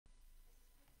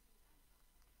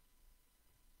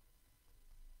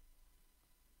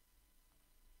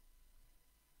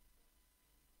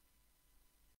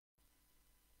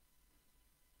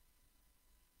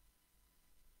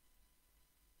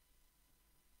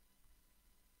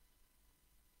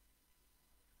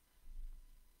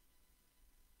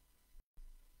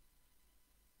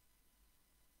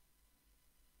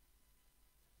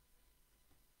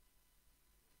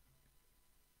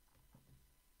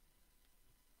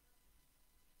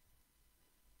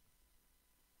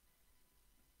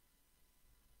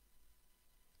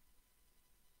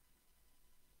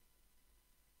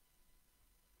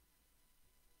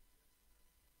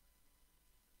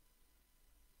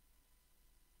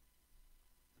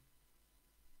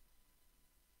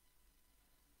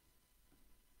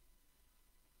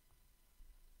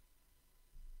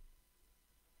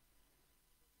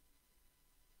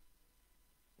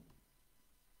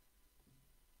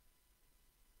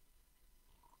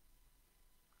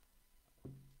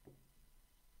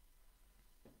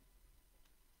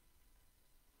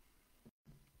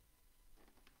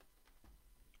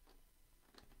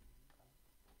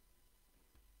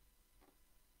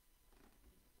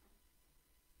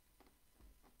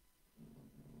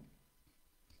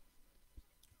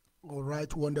All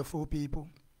right, wonderful people.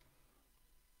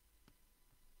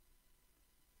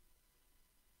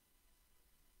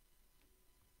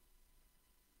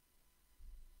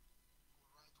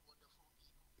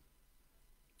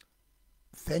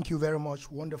 Thank you very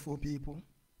much, wonderful people.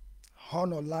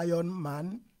 Honor Lion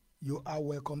Man, you are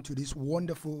welcome to this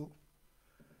wonderful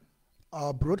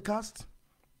broadcast.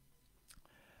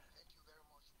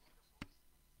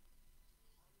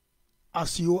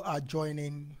 As you are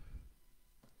joining,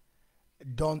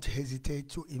 don't hesitate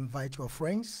to invite your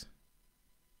friends.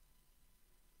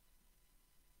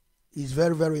 It's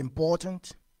very, very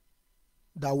important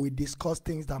that we discuss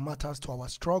things that matters to our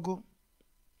struggle.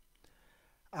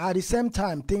 At the same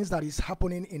time, things that is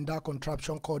happening in that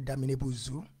contraption called Daminebu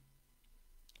Zoo.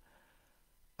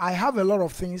 I have a lot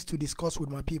of things to discuss with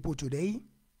my people today,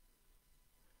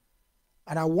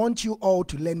 and I want you all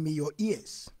to lend me your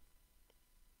ears,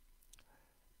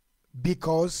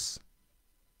 because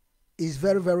it's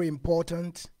very, very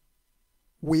important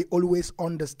we always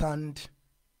understand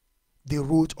the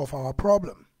root of our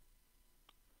problem.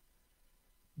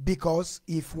 Because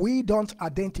if we don't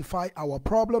identify our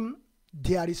problem,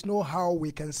 there is no how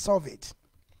we can solve it.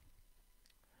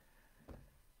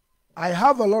 I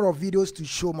have a lot of videos to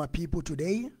show my people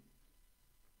today.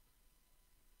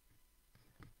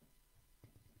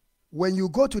 When you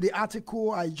go to the article,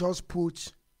 I just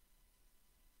put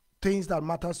things that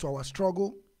matters to our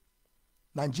struggle,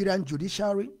 Nigerian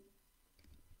judiciary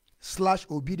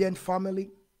 / obedient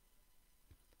family,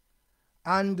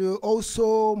 and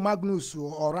also Magnus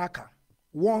or Raka.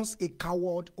 Once a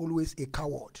coward, always a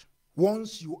coward.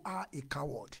 Once you are a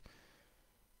coward,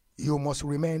 you must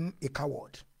remain a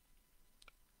coward.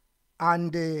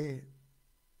 And the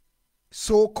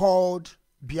so-called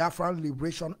Biafran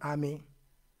Liberation Army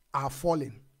are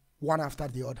falling one after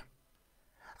the other.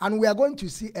 And we are going to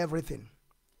see everything.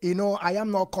 You know, I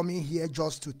am not coming here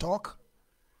just to talk,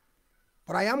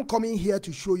 but I am coming here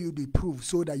to show you the proof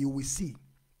so that you will see.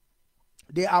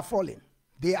 They are falling.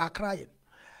 They are crying.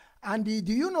 And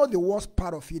do you know the worst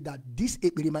part of it, that this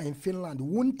Epirima in Finland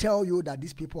won't tell you that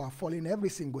these people are falling every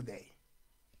single day.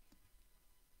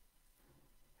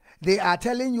 They are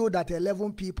telling you that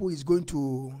 11 people is going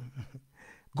to,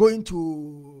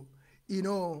 you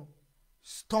know,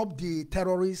 stop the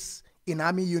terrorists in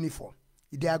army uniform.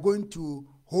 They are going to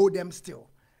hold them still.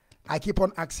 I keep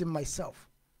on asking myself,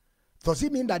 does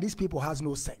it mean that these people has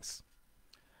no sense?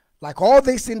 Like all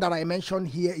these things that I mentioned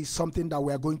here is something that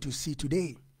we are going to see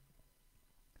today.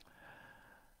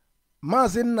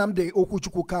 Mazi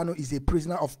Nwachineke Kanu is a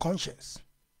prisoner of conscience.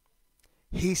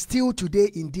 He's still today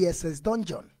in DSS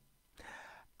dungeon.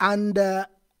 And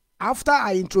after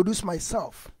I introduce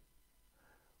myself,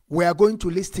 we are going to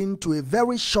listen to a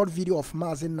very short video of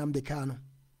Mazi Nwachineke Kanu.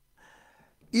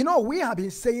 You know, we have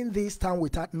been saying this time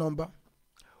without number.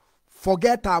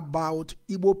 Forget about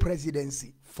Igbo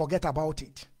presidency. Forget about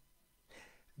it.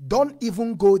 Don't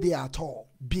even go there at all,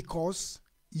 because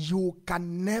you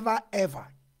can never ever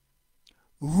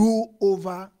rule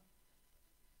over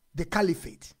the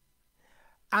caliphate.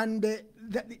 And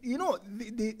you know,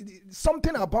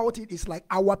 something about it is like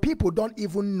our people don't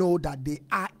even know that they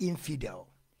are infidel.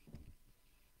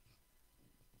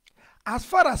 As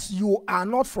far as you are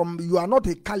not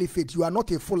a caliphate, you are not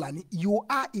a Fulani, you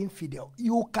are infidel.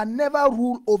 You can never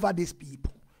rule over these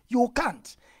people. You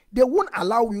can't. They won't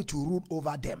allow you to rule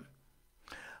over them.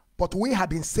 But we have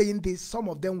been saying this, some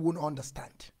of them won't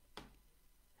understand.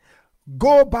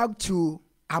 Go back to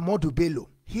Ahmadu Bello.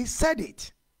 He said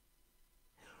it.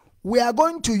 We are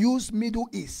going to use Middle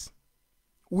East.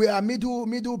 We are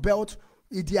middle belt.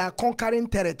 They are conquering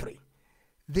territory.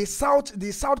 The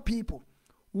South people,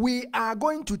 we are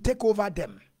going to take over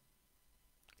them.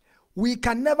 We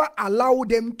can never allow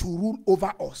them to rule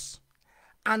over us.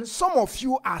 And some of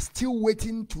you are still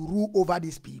waiting to rule over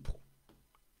these people.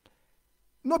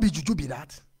 No be juju be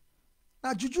that.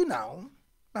 Now juju now.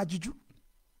 Now juju.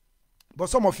 But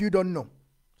some of you don't know.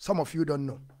 Some of you don't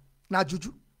know. Now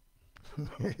juju.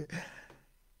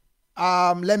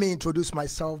 Let me introduce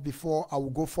myself before I will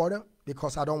go further,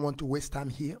 because I don't want to waste time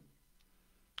here.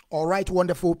 All right,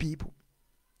 wonderful people.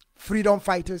 Freedom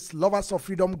fighters, lovers of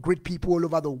freedom, great people all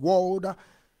over the world.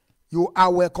 You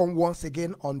are welcome once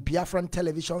again on Biafran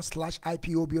television /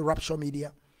 IPOB Rapture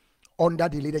Media under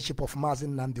the leadership of Mazi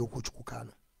Nwachineke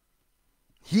Kanu.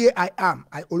 Here I am.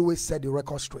 I always set the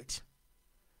record straight.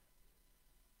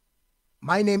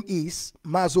 My name is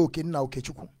Mazi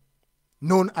Nwachineke,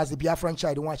 known as the Biafran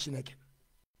child Nwachineke.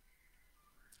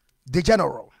 The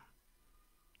General.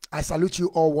 I salute you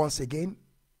all once again.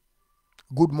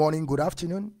 Good morning, good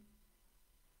afternoon,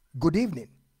 good evening.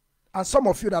 And some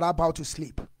of you that are about to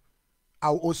sleep,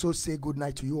 I'll also say good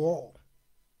night to you all.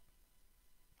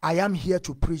 I am here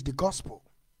to preach the gospel.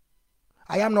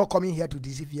 I am not coming here to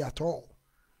deceive you at all,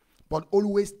 but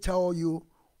always tell you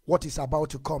what is about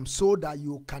to come so that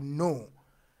you can know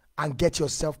and get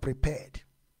yourself prepared.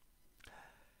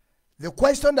 The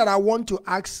question that I want to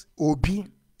ask Obi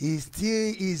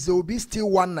is Obi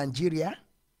still one Nigeria?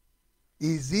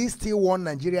 Is he still one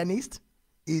Nigerianist?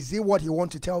 Is he what he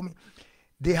want to tell me?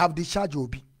 They have discharged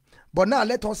Obi. But now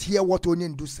let us hear what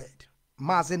Onyendu said.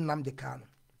 Mazi Nnamdi Kanu.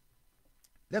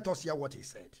 Let us hear what he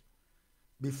said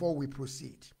before we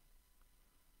proceed.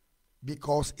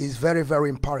 Because it's very, very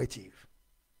imperative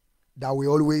that we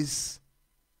always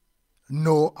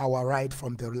know our right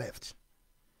from the left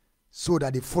so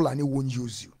that the Fulani won't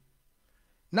use you.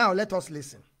 Now let us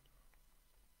listen.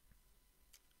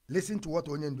 Listen to what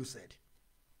Onyendu said.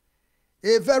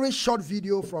 A very short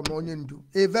video from Onyendu,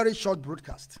 a very short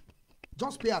broadcast.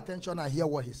 Just pay attention and hear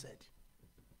what he said.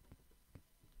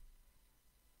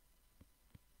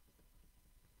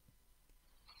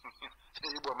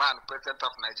 Igbo man, president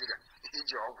of Nigeria,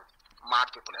 mad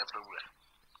people everywhere.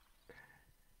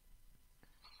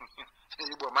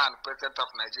 Igbo man, president of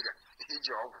Nigeria,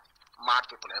 mad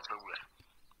people everywhere.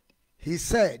 He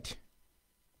said,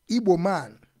 Igbo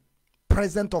man,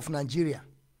 president of Nigeria,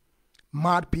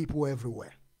 mad people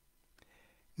everywhere.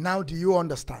 Now, do you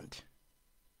understand?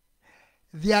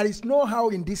 There is no how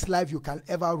in this life you can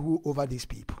ever rule over these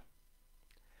people.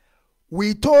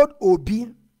 We told Obi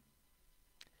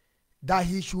that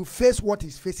he should face what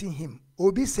is facing him.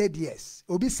 Obi said yes.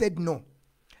 Obi said no.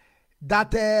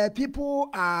 That people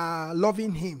are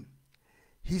loving him.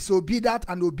 He's obedient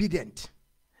and obedient.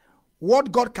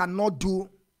 What God cannot do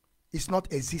is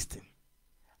not existing.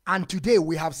 And today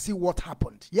we have seen what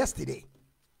happened yesterday.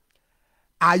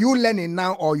 Are you learning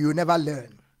now or you never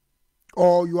learn?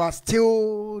 Or you are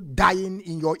still dying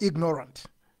in your ignorance?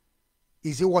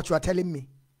 Is it what you are telling me?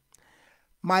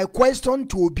 My question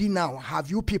to Obi now, have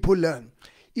you people learned?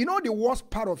 You know, the worst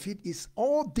part of it is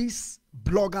all these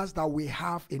bloggers that we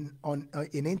have in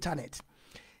internet,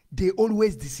 they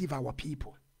always deceive our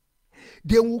people.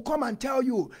 They will come and tell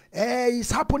you, hey,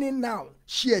 it's happening now.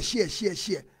 Share.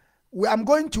 I'm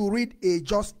going to read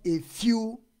just a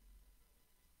few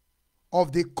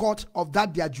of the court of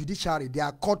that their judiciary,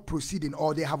 their court proceeding,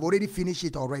 or they have already finished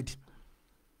it already.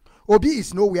 Obi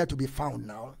is nowhere to be found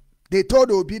now. They told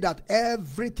Obi that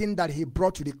everything that he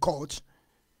brought to the court,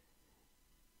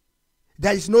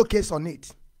 there is no case on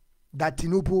it, that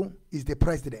Tinubu is the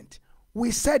president.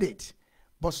 We said it,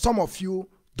 but some of you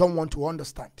don't want to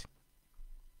understand.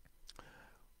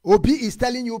 Obi is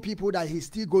telling you people that he's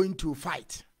still going to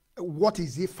fight. What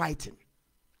is he fighting?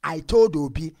 I told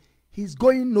Obi, he's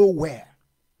going nowhere.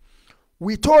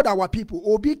 We told our people,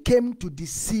 Obi came to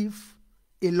deceive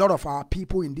a lot of our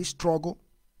people in this struggle.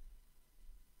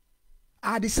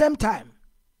 At the same time,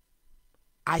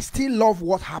 I still love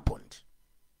what happened.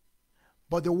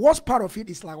 But the worst part of it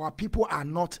is like our people are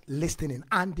not listening,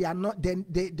 and they are not. They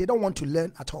don't want to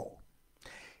learn at all.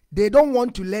 They don't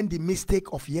want to learn the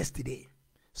mistake of yesterday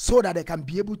so that they can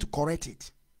be able to correct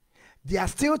it. They are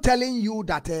still telling you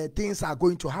that things are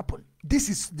going to happen. This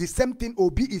is the same thing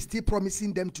Obi is still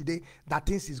promising them today, that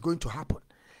things is going to happen.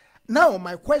 Now,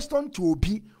 my question to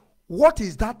Obi, what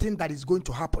is that thing that is going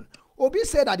to happen? Obi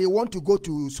said that they want to go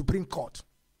to Supreme Court.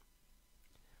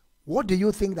 What do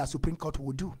you think that Supreme Court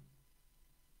will do?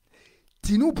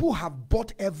 Tinubu have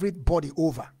bought everybody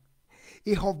over.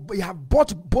 He have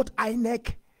bought both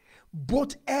INEC,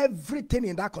 bought everything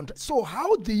in that country. So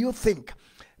how do you think?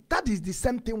 That is the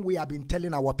same thing we have been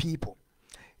telling our people.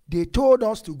 They told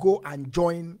us to go and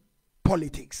join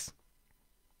politics.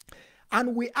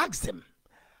 And we asked them,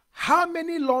 how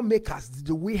many lawmakers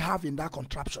do we have in that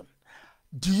contraption?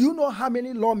 Do you know how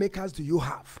many lawmakers do you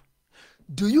have?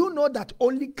 Do you know that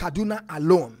only Kaduna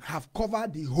alone have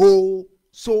covered the whole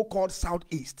so-called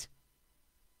Southeast?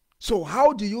 So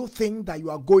how do you think that you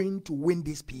are going to win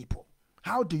these people?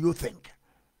 How do you think?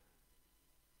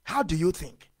 How do you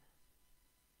think?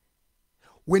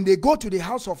 When they go to the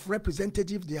House of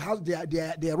Representatives, the House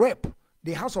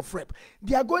of Rep,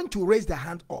 they are going to raise their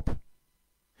hand up.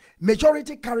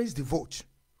 Majority carries the vote.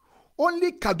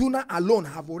 Only Kaduna alone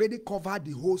have already covered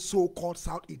the whole so-called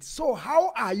Southeast. So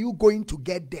how are you going to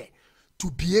get there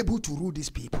to be able to rule these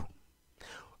people?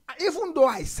 Even though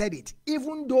I said it,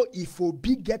 even though if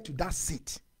Obi get to that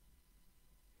seat,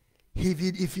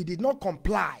 if he did not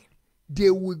comply, they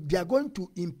are going to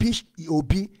impeach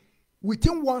Obi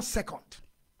within 1 second,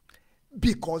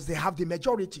 because they have the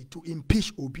majority to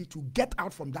impeach Obi to get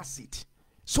out from that seat.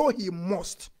 So he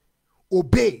must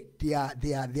obey their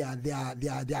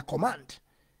command.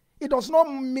 It does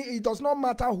not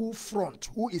matter who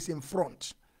is in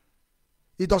front.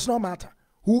 It does not matter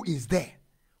who is there,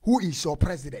 who is your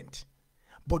president,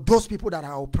 but those people that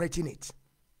are operating it.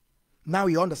 Now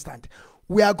you understand.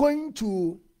 We are going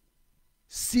to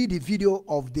see the video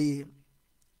of the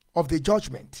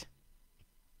judgment.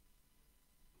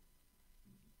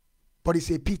 But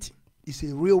it's a pity. It's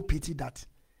a real pity that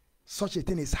such a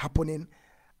thing is happening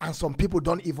and some people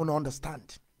don't even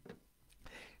understand.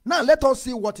 Now let us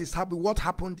see what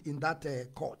happened in that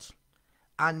court.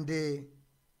 And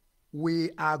we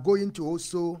are going to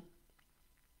also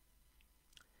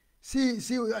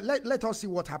let us see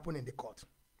what happened in the court.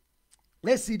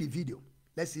 Let's see the video.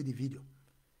 Let's see the video.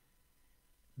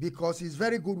 Because it's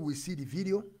very good we see the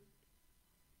video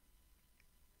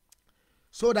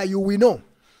so that you will know.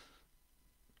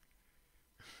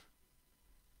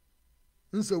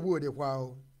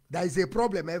 There is a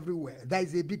problem everywhere. There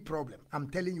is a big problem. I'm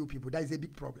telling you people, there is a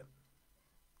big problem.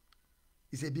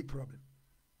 It's a big problem.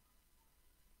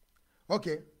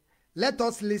 Okay, let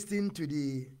us listen to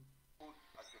the...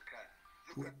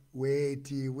 Wait,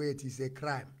 it's a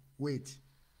crime. Wait.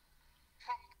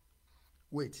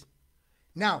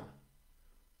 Now,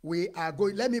 we are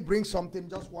going... Let me bring something,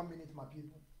 just 1 minute, my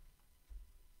people.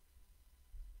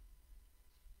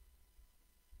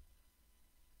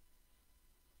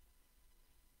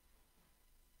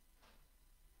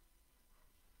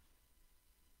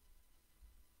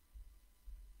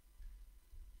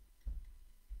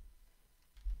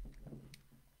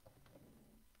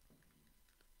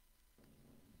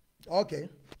 Okay,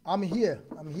 I'm here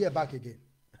back again.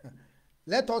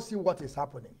 Let us see what is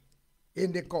happening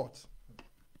in the court.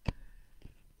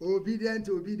 Obedient.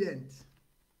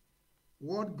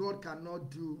 What God cannot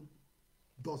do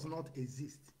does not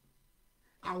exist.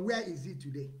 And where is it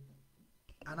today?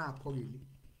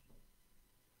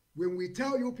 When we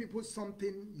tell you people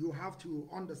something, you have to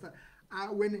understand.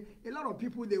 When a lot of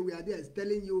people they were there is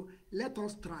telling you, let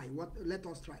us try. Let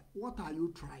us try. What are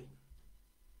you trying?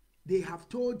 They have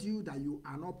told you that you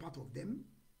are not part of them.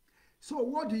 So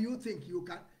what do you think you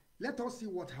can? Let us see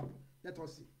what happened. Let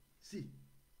us see. See.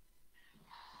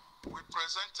 We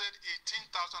presented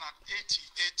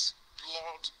 18,088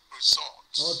 blood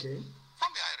results. Okay.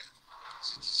 From the IRM.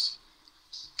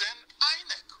 Then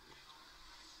INEC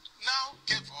now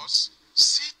gave us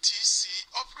CTC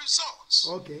of results.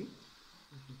 Okay.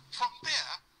 From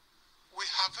there, we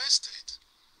harvested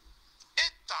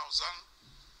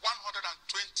 8,123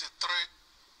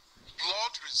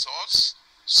 blood results.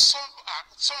 Some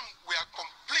were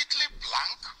completely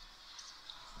blank.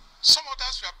 Some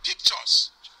others were pictures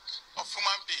of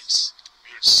human beings.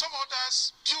 Some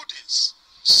others buildings.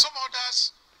 Some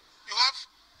others you have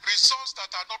results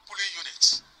that are not polling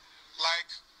units, like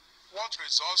what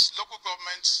results, local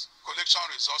government collection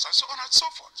results, and so on and so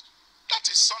forth. That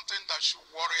is something that should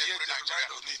worry every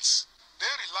Nigerian on it.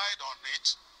 They relied on it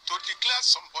to declare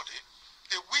somebody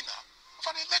the winner of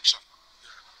an election.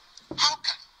 How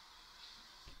can?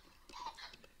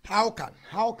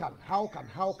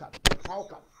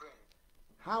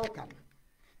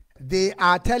 They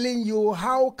are telling you,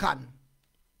 how can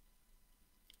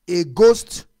a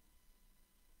ghost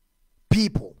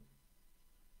people?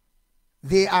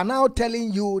 They are now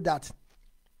telling you that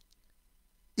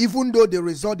even though the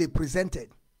result they presented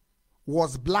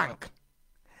was blank,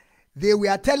 they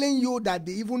were telling you that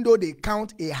even though they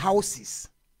count a houses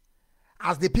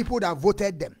as the people that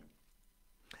voted them,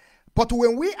 but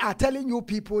when we are telling you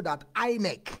people that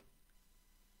INEC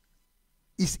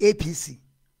is APC,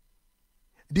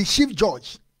 the chief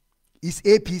judge is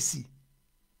APC,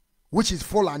 which is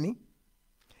Fulani,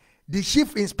 the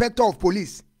chief inspector of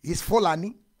police is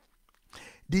Fulani,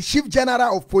 the chief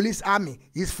general of police army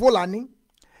is Fulani,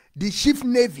 the chief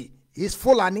navy is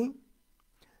Fulani,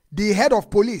 the head of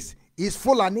police is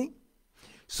Fulani.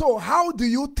 So how do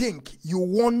you think you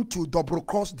want to double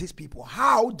cross these people?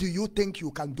 How do you think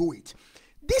you can do it?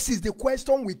 This is the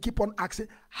question we keep on asking.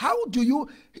 How do you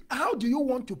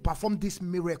want to perform this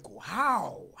miracle?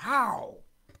 How?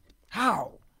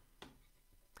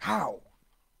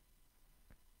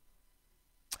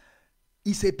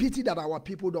 It's a pity that our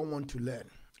people don't want to learn.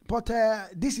 But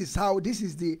this is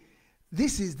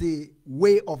the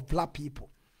way of black people.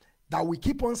 That we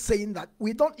keep on saying that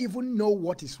we don't even know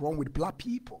what is wrong with black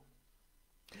people.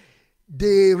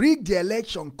 They rigged the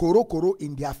election, koro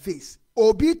in their face.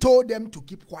 Obi told them to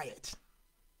keep quiet.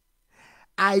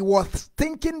 I was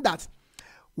thinking that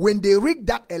when they rigged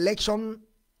that election,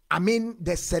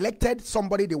 they selected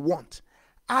somebody they want.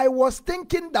 I was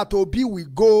thinking that Obi will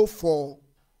go for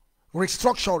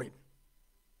restructuring.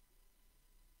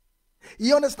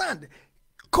 You understand?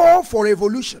 Call for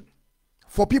revolution.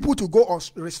 for people to go on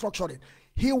restructuring.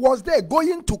 He was there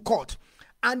going to court.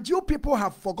 And you people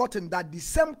have forgotten that the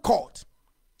same court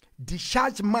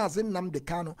discharged Mazi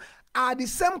Nwachineke are the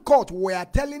same court were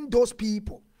telling those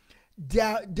people,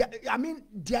 there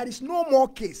is no more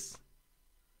case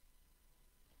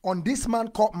on this man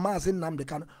called Mazi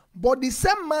Nwachineke. But the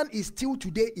same man is still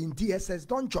today in DSS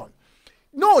dungeon.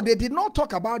 No, they did not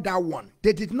talk about that one.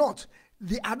 They did not.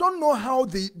 I don't know how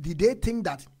they think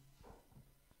that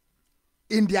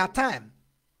in their time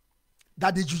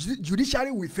that the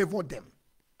judiciary will favor them.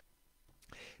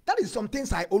 That is some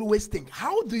things I always think.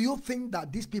 How do you think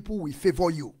that these people will favor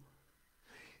you?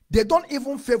 They don't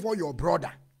even favor your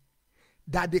brother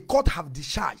that the court have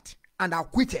discharged and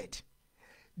acquitted.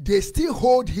 They still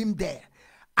hold him there.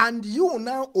 And you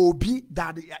now, Obi,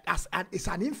 that is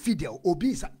an infidel. Obi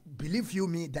is, believe you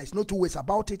me, there's no two ways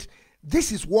about it.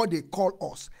 This is what they call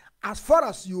us. As far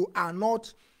as you are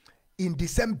not in the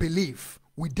same belief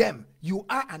with them, you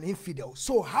are an infidel.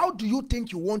 So how do you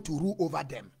think you want to rule over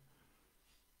them?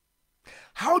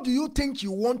 How do you think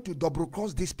you want to double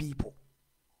cross these people?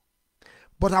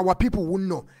 But our people won't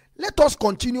know. Let us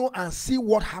continue and see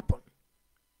what happened.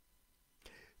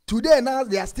 Today now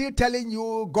they are still telling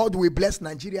you God will bless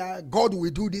Nigeria, God will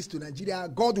do this to Nigeria,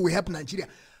 God will help Nigeria.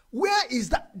 Where is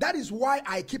that? That is why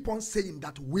I keep on saying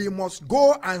that we must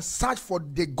go and search for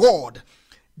the God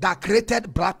that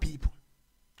created black people.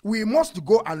 We must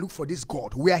go and look for this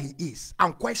God where he is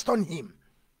and question him.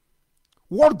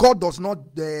 What God does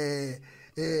not God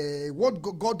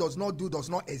does not do does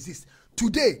not exist.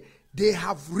 Today they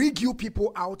have rigged you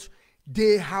people out.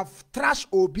 They have trashed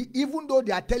Obi, even though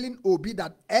they are telling Obi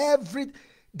that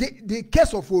the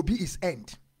case of Obi is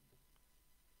end.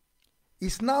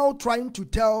 He's now trying to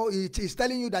tell, he's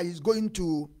telling you that he's going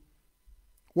to,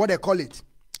 what they call it,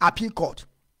 appeal court.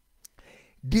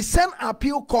 The same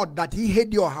appeal court that he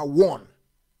had won,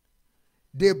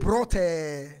 they brought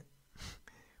a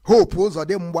hope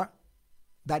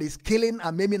that is killing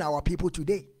and maiming our people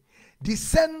today. The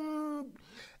same.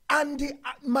 And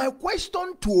my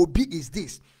question to Obi is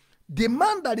this: the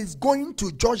man that is going to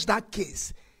judge that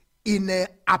case in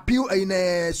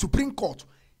a Supreme Court,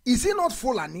 is he not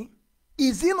Fulani?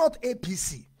 Is he not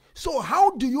APC? So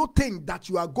how do you think that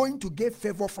you are going to get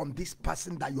favor from this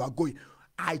person that you are going?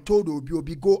 I told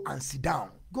Obi, go and sit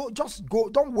down. Just go.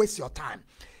 Don't waste your time.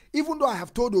 Even though I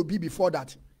have told Obi before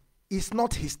that it's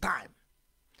not his time,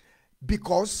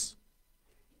 because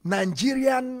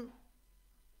Nigerian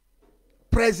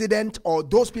president or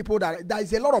those people that there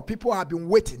is a lot of people have been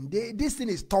waiting. This thing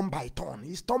is turn by turn.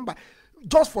 It's turn by.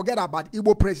 Just forget about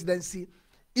Igbo presidency.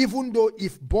 Even though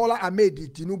if Bola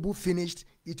Ahmed Tinubu finished,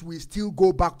 it will still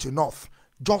go back to North.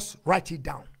 Just write it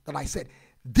down. That I said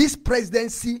this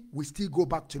presidency will still go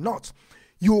back to North.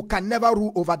 You can never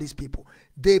rule over these people.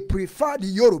 They prefer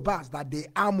the Yorubas that they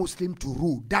are Muslim to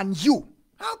rule than you.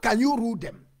 How can you rule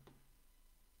them?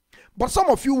 But some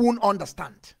of you won't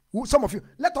understand. Some of you,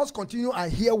 let us continue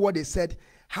and hear what they said,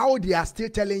 how they are still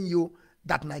telling you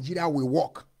that Nigeria will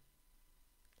work.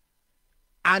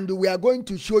 And we are going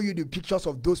to show you the pictures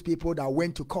of those people that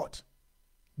went to court.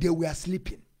 They were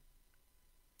sleeping.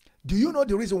 Do you know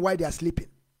the reason why they are sleeping?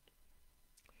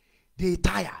 They are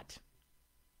tired.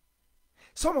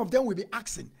 Some of them will be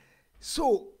asking.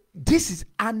 So this is,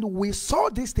 and we saw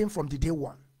this thing from the day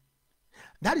one.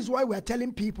 That is why we are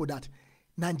telling people that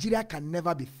Nigeria can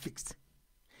never be fixed.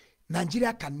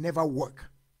 Nigeria can never work.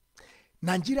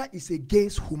 Nigeria is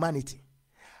against humanity.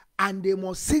 And they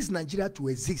must cease Nigeria to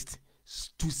exist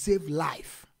to save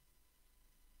life.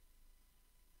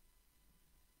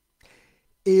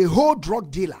 A whole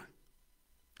drug dealer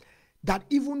that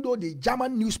even though the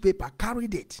German newspaper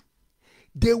carried it,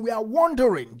 they were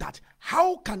wondering that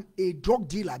how can a drug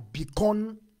dealer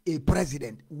become a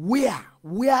president? Where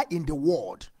in the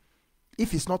world?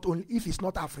 If it's not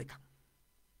Africa.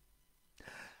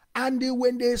 And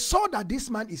when they saw that this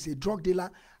man is a drug dealer,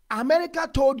 America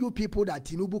told you people that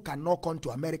Tinubu cannot come to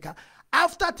America.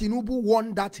 After Tinubu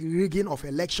won that rigging of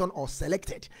election or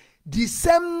selected, the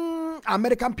same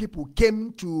American people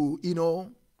came to,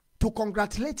 to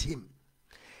congratulate him.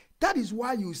 That is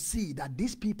why you see that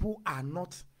these people are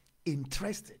not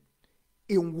interested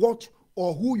in what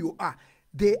or who you are.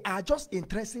 They are just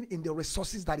interested in the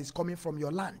resources that is coming from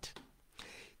your land.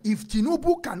 If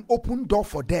Tinubu can open door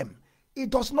for them, it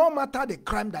does not matter the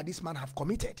crime that this man have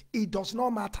committed. It does not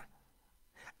matter.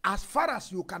 As far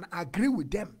as you can agree with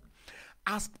them,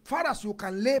 as far as you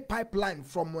can lay pipeline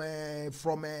from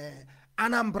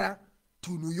Anambra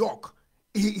to New York,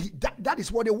 that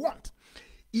is what they want.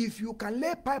 If you can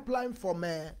lay pipeline from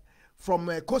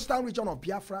coastal region of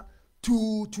Biafra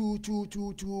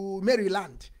to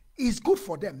Maryland, is good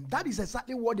for them. That is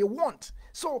exactly what they want.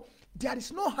 So there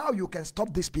is no how you can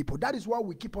stop these people. That is why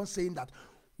we keep on saying that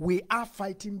we are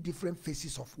fighting different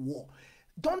phases of war.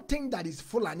 Don't think that is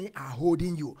Fulani are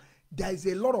holding you. There is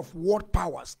a lot of world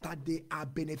powers that they are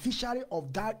beneficiary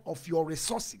of that, of your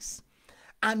resources.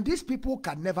 And these people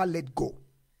can never let go.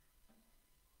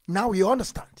 Now you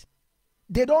understand.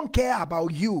 They don't care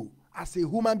about you as a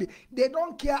human being. They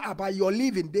don't care about your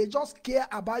living. They just care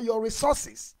about your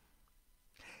resources.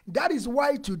 That is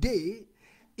why today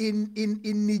in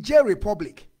Niger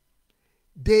Republic,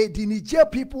 the Niger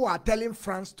people are telling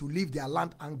France to leave their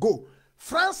land and go.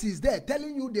 France is there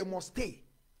telling you they must stay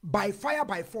by fire,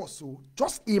 by force. So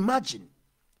just imagine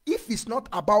if it's not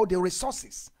about the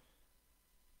resources,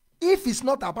 if it's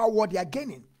not about what they are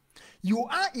gaining. You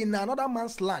are in another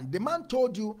man's land. The man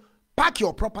told you, pack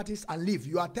your properties and leave.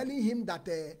 You are telling him that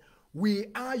we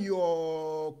are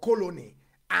your colony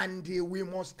and we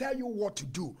must tell you what to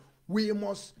do. We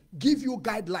must give you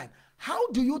guidelines. How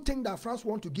do you think that France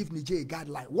want to give Niger a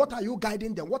guideline? What are you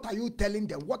guiding them? What are you telling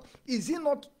them? What is it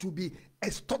not to be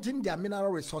extorting their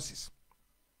mineral resources?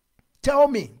 Tell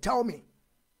me,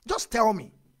 just tell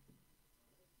me.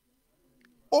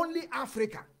 Only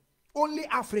Africa,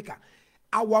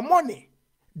 our money,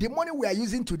 the money we are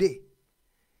using today,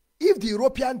 if the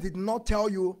Europeans did not tell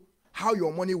you how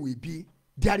your money will be,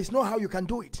 there is no how you can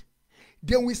do it.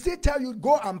 Then we still tell you,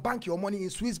 go and bank your money in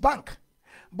Swiss bank.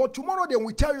 But tomorrow they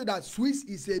will tell you that Swiss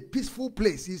is a peaceful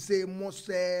place. It's a most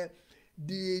the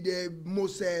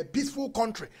most peaceful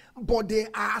country. But they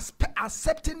are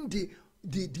accepting the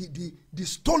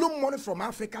stolen money from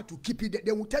Africa to keep it.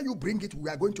 They will tell you, bring it, we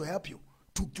are going to help you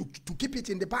to keep it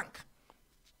in the bank.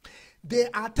 They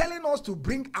are telling us to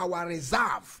bring our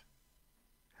reserve.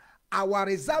 Our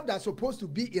reserve that's supposed to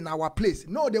be in our place.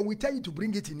 No, they will tell you to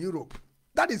bring it in Europe.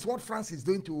 That is what France is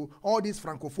doing to all these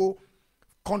Francophone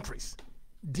countries.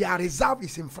 Their reserve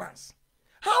is in France.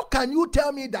 How can you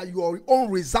tell me that your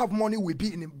own reserve money will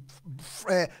be in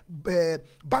the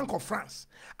Bank of France?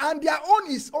 And their own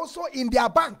is also in their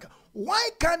bank. Why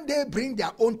can't they bring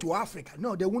their own to Africa?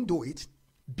 No, they won't do it.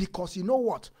 Because you know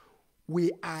what?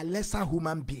 We are lesser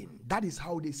human beings. That is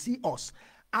how they see us.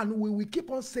 And we will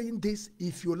keep on saying this.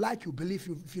 If you like, you believe.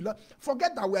 If you like,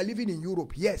 forget that we are living in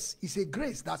Europe. Yes, it's a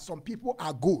grace that some people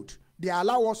are good. They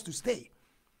allow us to stay.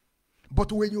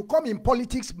 But when you come in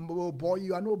politics, oh boy,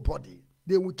 you are nobody.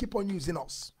 They will keep on using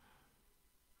us.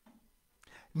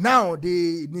 Now,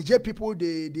 the Niger people,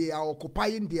 they are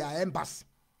occupying their embassy.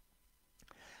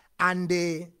 And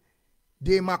the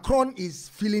Macron is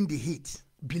feeling the heat.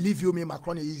 Believe you me,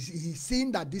 Macron, he's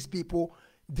seeing that these people,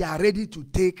 they are ready to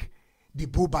take the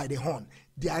bull by the horn.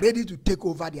 They are ready to take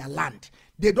over their land.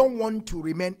 They don't want to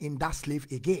remain in that slave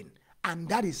again. And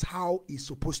that is how it's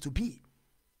supposed to be.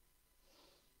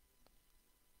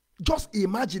 Just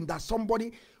imagine that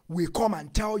somebody will come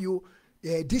and tell you,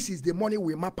 this is the money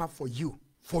we map up for you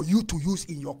to use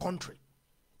in your country.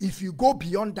 If you go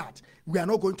beyond that, we are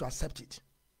not going to accept it.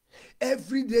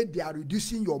 Every day they are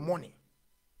reducing your money.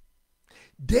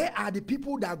 They are the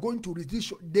people that are going to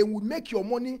reduce. They will make your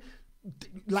money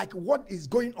like what is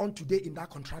going on today in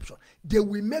that contraption. They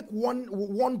will make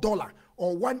 $1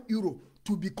 or €1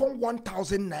 to become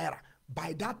 1,000 naira.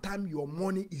 By that time, your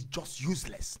money is just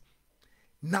useless.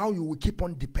 Now you will keep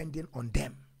on depending on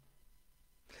them.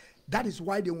 That is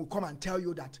why they will come and tell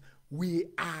you that we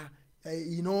are,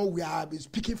 we are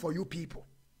speaking for you people.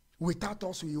 Without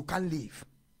us, you can't live.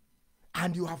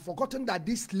 And you have forgotten that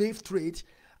this slave trade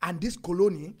and this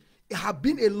colony have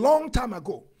been a long time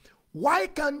ago. Why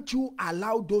can't you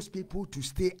allow those people to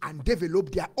stay and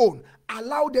develop their own?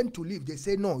 Allow them to live. They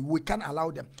say, no, we can't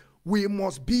allow them. We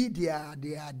must be their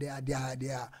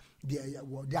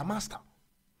master.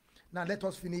 Now let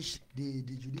us finish the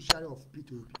judiciary of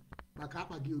P2P. Dr.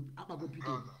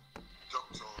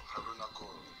 Haruna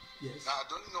Goro. Yes. Now I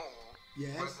don't know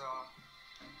whether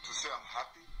to say I'm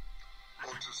happy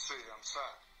or to say I'm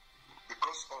sad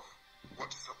because of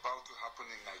what is about to happen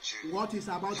in Nigeria. What is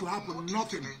about to happen?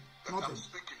 Nothing. I'm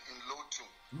speaking in low tune.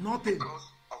 Nothing. Because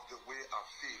of the way I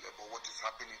feel about what is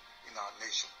happening in our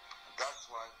nation. That's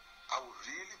why I would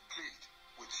really plead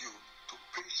with you to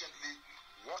patiently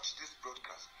watch this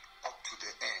broadcast up to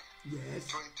the end. Yes.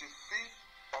 25th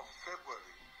of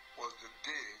February was the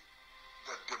day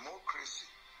that democracy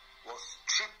was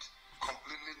stripped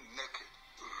completely naked,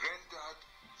 rendered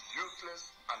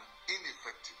useless and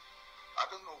ineffective. I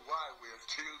don't know why we are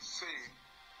still saying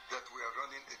that we are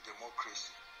running a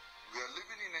democracy. We are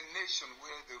living in a nation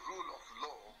where the rule of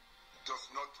law does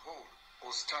not hold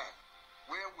or stand,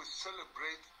 where we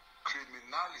celebrate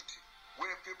criminality,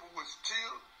 where people will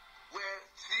steal, where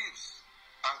thieves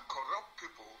and corrupt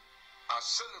people are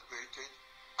celebrated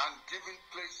and given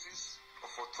places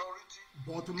of authority.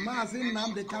 But Mazi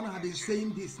Nnamdi Kanu had been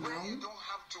saying this now. You don't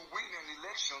have to win an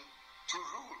election to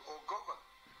rule or govern,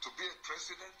 to be a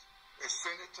president, a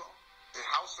senator, a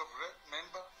House of Rep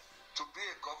member, to be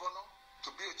a governor, to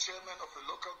be a chairman of a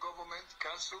local government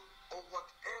council, or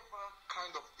whatever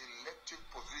kind of elected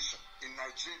position in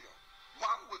Nigeria.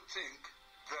 One would think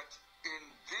that in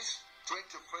this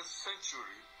 21st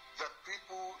century, that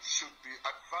people should be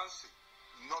advancing,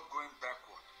 not going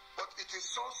backward. But it is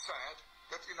so sad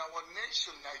that in our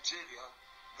nation, Nigeria,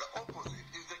 the opposite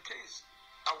is the case.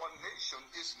 Our nation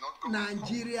is not going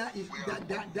Nigeria forward. is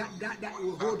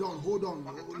hold on.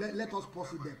 Let us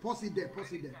pause it there. Pause it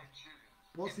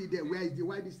there. Where is the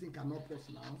why this thing cannot pause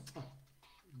now?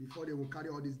 Before they will carry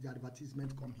all this, the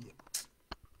advertisement come here.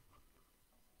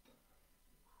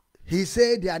 He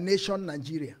said their nation,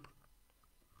 Nigeria.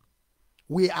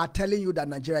 We are telling you that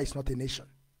Nigeria is not a nation.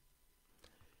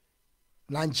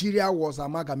 Nigeria was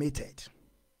amalgamated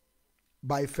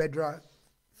by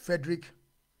Frederick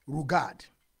Rugard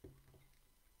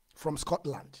from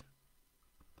Scotland.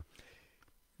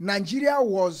 Nigeria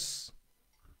was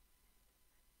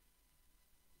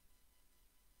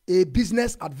a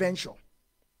business adventure.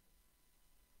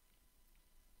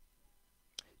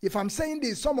 If I'm saying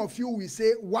this, some of you will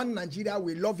say, one Nigeria,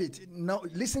 we love it. Now,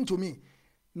 listen to me.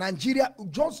 Nigeria,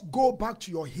 just go back to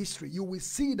your history. You will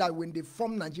see that when they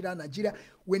formed Nigeria,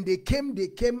 when they came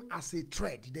as a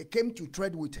trade. They came to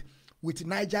trade with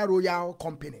Niger Royal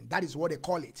Company. That is what they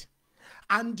call it.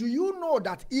 And do you know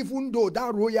that even though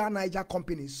that Royal Niger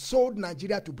Company sold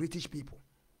Nigeria to British people,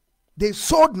 they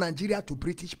sold Nigeria to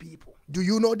British people. Do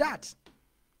you know that?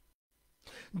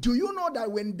 Do you know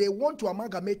that when they want to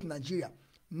amalgamate Nigeria,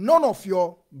 none of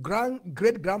your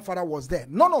great-grandfather was there.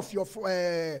 None of your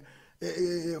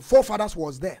forefathers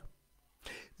was there.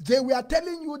 They were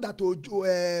telling you that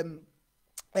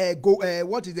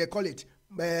what did they call it?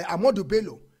 Ahmadu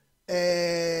Bello,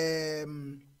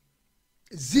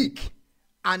 Zeke,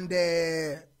 and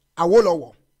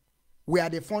Awolowo were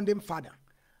the founding father.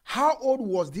 How old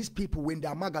was these people when they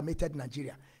amalgamated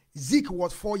Nigeria? Zeke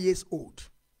was 4 years old.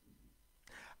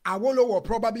 Awolowo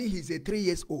probably he's a 3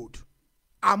 years old.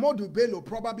 Ahmadu Bello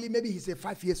probably maybe he's a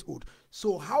 5 years old.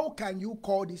 So how can you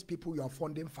call these people your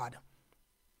founding father?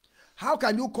 How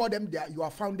can you call them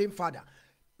your founding father?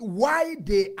 Why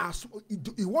they are?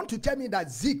 You want to tell me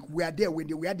that Zeke were there when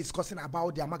they were discussing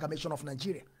about the amalgamation of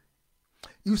Nigeria?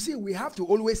 You see, we have to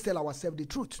always tell ourselves the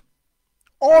truth.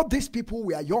 All these people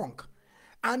were young,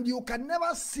 and you can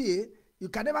never say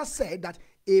that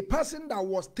a person that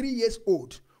was 3 years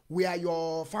old were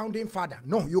your founding father.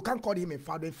 No, you can't call him a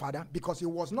founding father because he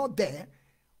was not there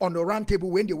on the round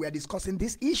table when they were discussing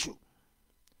this issue.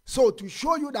 So to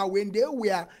show you that when they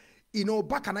were,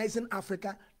 balkanizing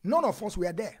Africa, none of us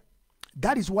were there.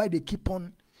 That is why they keep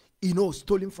on,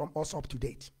 stealing from us up to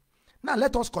date. Now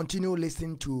let us continue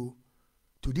listening to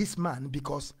this man,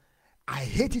 because I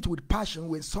hate it with passion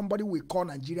when somebody will call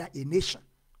Nigeria a nation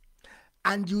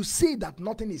and you see that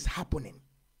nothing is happening.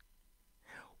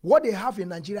 What they have in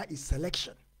Nigeria is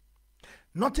selection.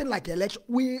 Nothing like election.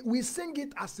 We sing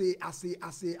it as a,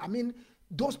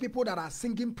 those people that are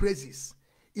singing praises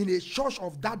in a church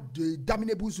of that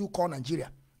damnable zoo called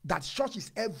Nigeria. That church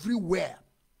is everywhere.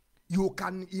 You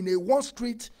can, in a one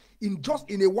street, in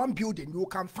a one building, you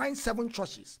can find 7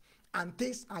 churches, and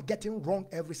things are getting wrong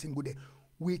every single day.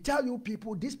 We tell you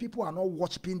people, these people are not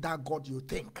worshiping that God you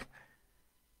think.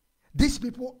 These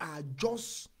people are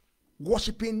just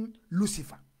worshiping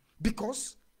Lucifer.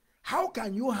 Because how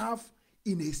can you have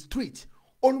in a street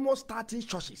almost 30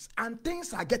 churches and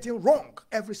things are getting wrong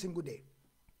every single day?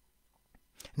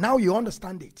 Now you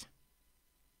understand it.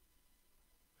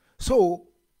 So,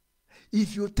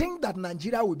 if you think that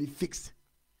Nigeria will be fixed,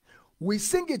 we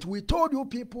sing it. We told you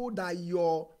people that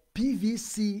your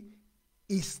PVC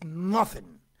is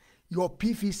nothing. Your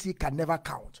PVC can never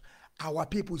count. Our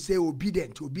people say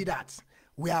obedient, obe that.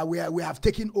 We have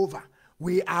taken over.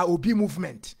 We are Obi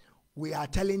movement. We are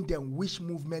telling them which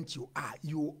movement you are.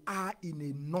 You are in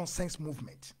a nonsense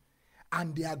movement.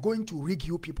 And they are going to rig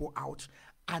you people out,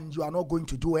 and you are not going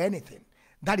to do anything.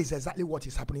 That is exactly what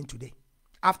is happening today.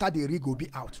 After they rig Obi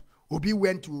out, Obi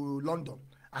went to London,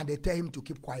 and they tell him to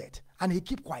keep quiet. And he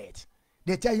keep quiet.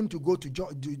 They tell him to go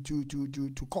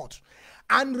to court.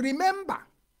 And remember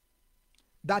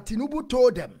that Tinubu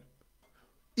told them,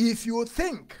 if you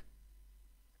think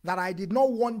that I did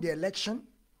not win the election,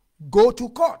 go to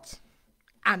court.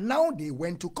 And now they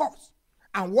went to court.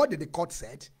 And what did the court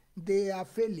said? They are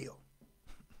failure.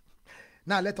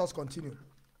 Now let us continue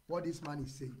what this man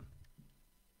is saying.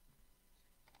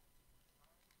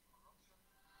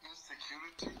 Insecurity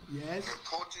insecurity, yes,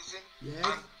 nepotism, yes,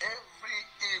 and every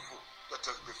evil that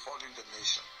has befallen the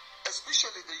nation.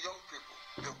 Especially the young people,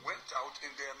 they went out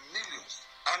in their millions.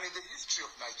 And in the history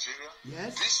of Nigeria,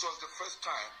 yes, this was the first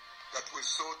time that we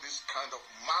saw this kind of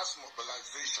mass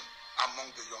mobilization among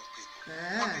the young people.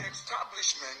 But the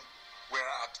establishment were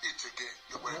at it again.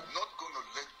 They were not going to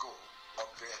let go of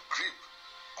their grip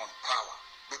on power,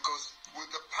 because with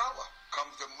the power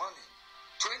comes the money.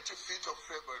 25th of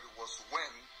February was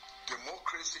when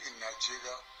democracy in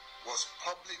Nigeria was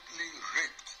publicly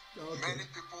raped. Many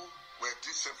people were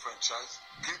disenfranchised.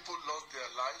 People lost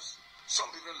their lives. Some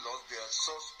even lost their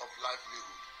source of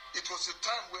livelihood. It was a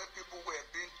time where people were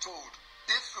being told,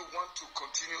 if you want to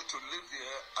continue to live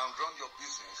here and run your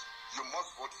business, you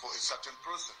must vote for a certain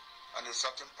person and a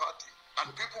certain party. And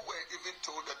people were even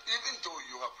told that even though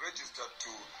you have registered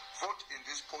to vote in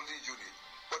this polling unit,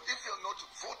 but if you're not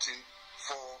voting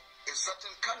for a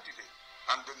certain candidate,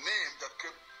 and the name that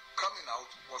kept coming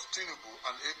out was Tinubu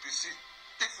and APC,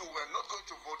 if you were not going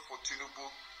to vote for Tinubu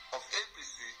of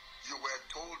APC, you were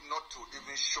told not to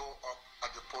even show up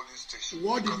at the polling station.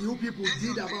 What did you people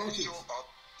did about it? Show up,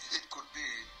 it could be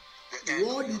the end.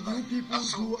 What did you people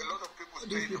so do? A lot of people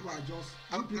These people are just,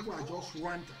 you people are just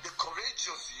ranting. The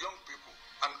courageous young people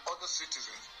and other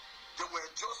citizens, they were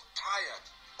just tired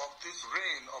of this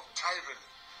reign of tyranny.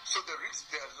 So they risked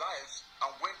their lives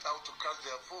and went out to cast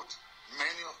their vote.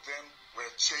 Many of them were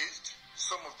chased,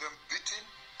 some of them beaten,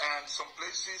 and some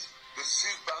places they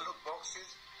seized ballot boxes,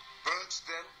 burnt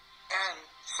them, and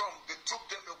some they took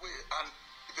them away. And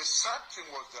the sad thing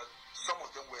was that some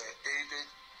of them were aided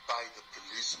by the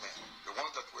policemen, the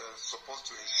ones that were supposed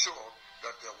to ensure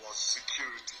that there was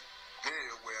security. They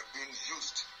were being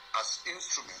used as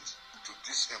instruments to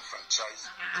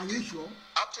disenfranchise. Are you sure?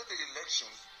 After the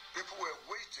elections, people were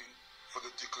waiting for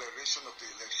the declaration of the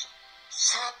election.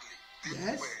 Sadly,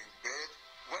 people were in bed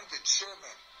when the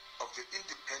chairman of the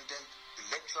Independent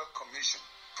Electoral Commission,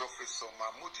 Professor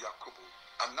Mahmoud Yakubu,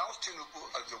 announced Tinubu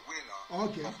as the winner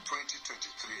of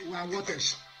 2023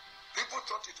 election. People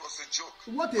thought it was a joke.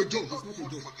 What a joke? It's not a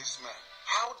joke. For this man.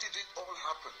 How did it all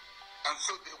happen? And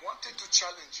so they wanted to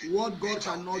challenge it. What God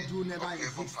cannot do never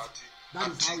exists. That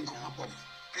is how it happened.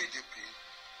 PDP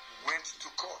went to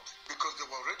court because they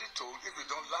were already told, if you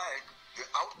don't like the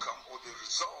outcome or the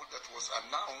result that was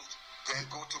announced, then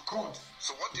go to court.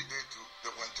 So what did they do?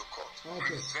 They went to court,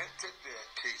 presented their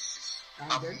cases.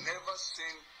 I've never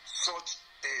seen such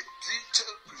a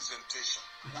detailed presentation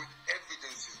with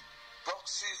evidences.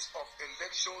 Boxes of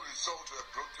election results were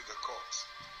brought to the courts.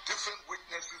 Different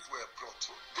witnesses were brought.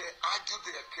 They argued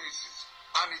their cases.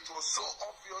 And it was so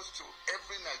obvious to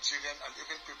every Nigerian and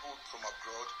even people from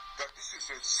abroad that this is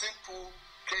a simple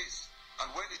case.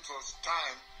 And when it was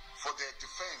time for their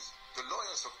defense, the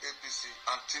lawyers of APC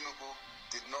and Tinubu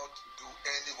did not do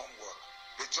any homework.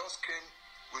 They just came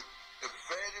with a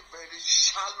very, very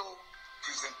shallow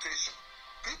presentation.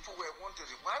 People were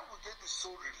wondering, why would they be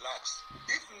so relaxed?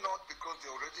 If not because they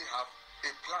already have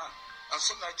a plan. And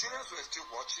so Nigerians were still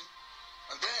watching.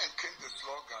 And then came the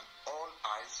slogan, all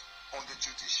eyes on the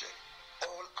judiciary.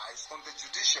 All eyes on the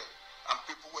judiciary. And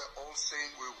people were all saying,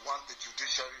 we want the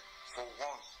judiciary for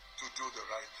once to do the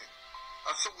right thing.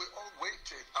 And so we all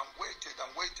waited and waited and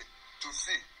waited to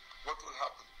see what will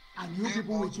happen. And you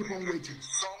people will keep on waiting.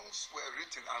 Songs were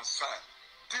written and sang.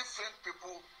 Different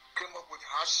people came up with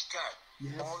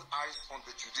hashtag, all eyes on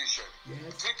the judiciary.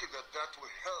 Thinking that that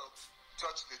will help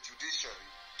touch the judiciary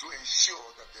to ensure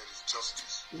that there is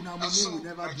justice. And so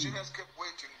Nigerians kept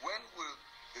waiting, when will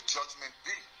the judgment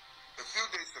be? A few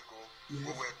days ago,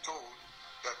 we were told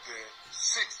that the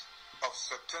 6th of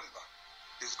September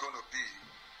is going to be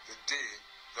the day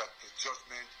that the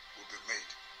judgment will be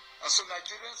made. And so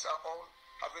Nigerians are all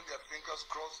having their fingers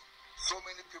crossed. So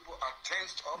many people are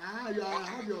tensed up.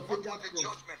 What will the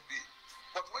judgment be?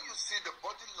 But when you see the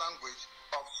body language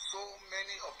of so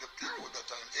many of the people that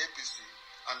are in APC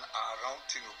and are around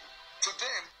Tinubu, to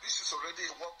them, this is already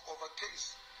a walkover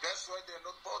case. That's why they're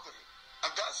not bothering.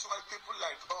 And that's why people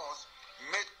like us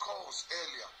made calls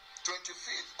earlier.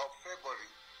 25th of February,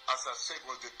 as I said,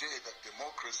 was the day that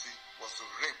democracy was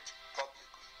raped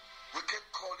publicly. We kept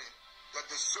calling that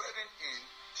the swearing in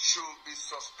should be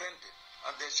suspended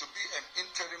and there should be an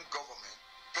interim government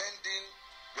pending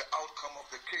the outcome of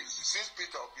the case. Since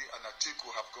Peter Obi and Atiku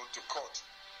have gone to court,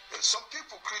 some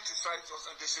people criticize us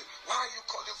and they say, why are you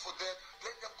calling for them?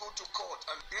 Let them go to court.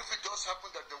 And if it does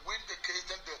happen that they win the case,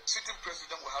 then the sitting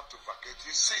president will have to vacate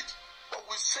his seat. But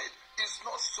we said it's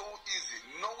not so easy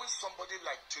knowing somebody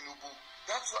like Tinubu.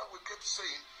 That's why we kept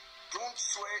saying, don't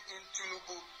swear in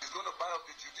Tinubu. He's going to buy up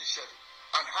the judiciary.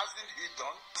 And hasn't he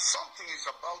done? Something is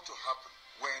about to happen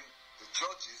when The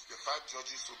judges, the 5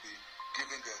 judges, will be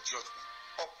giving their judgment.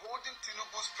 Upholding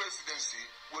Tinubu's presidency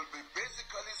will be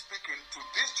basically speaking to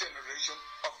this generation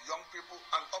of young people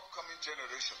and upcoming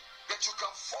generation that you can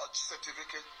forge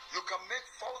certificate, you can make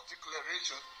false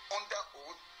declarations under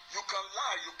oath, you can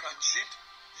lie, you can cheat,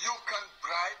 you can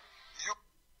bribe, you...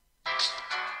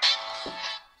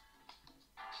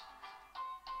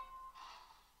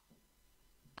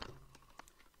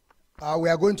 We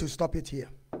are going to stop it here.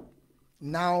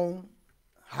 Now,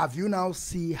 have you now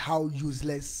see how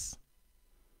useless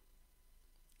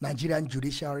Nigerian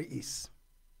judiciary is?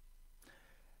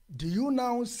 Do you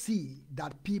now see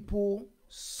that people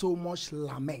so much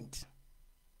lament?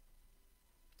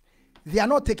 They are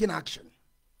not taking action.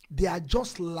 They are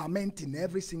just lamenting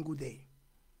every single day.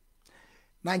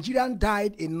 Nigerian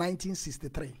died in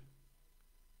 1963.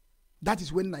 That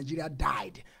is when Nigeria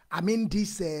died. I mean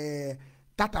this,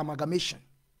 that amalgamation.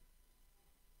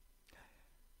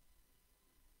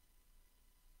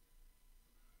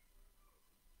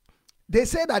 They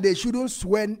said that they shouldn't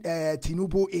swear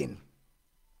Tinubu in.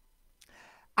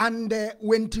 And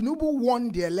when Tinubu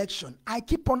won the election, I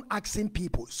keep on asking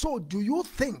people, so do you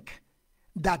think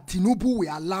that Tinubu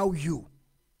will allow you?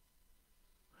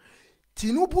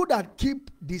 Tinubu that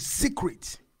keep the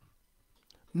secret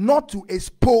not to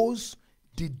expose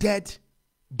the dead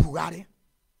Buhari.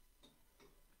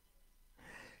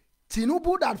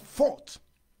 Tinubu that fought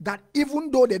that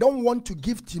even though they don't want to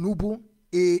give Tinubu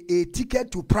a ticket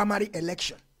to primary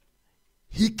election,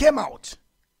 he came out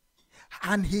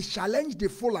and he challenged the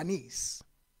Fulanese.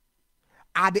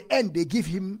 At the end, they give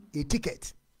him a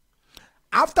ticket.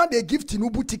 After they give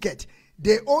Tinubu ticket,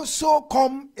 they also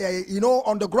come,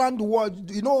 on the ground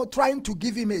world, trying to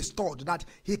give him a stud that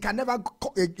he can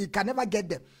never get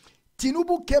them.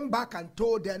 Tinubu came back and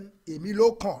told them,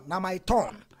 Emilio Con, now my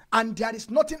turn. And there is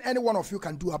nothing any one of you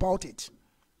can do about it.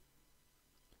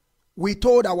 We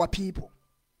told our people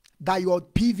that your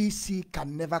PVC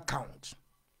can never count.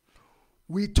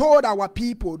 We told our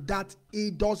people that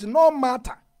it does not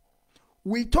matter.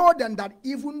 We told them that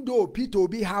even though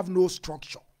P2B have no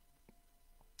structure,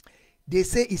 they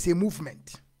say it's a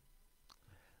movement.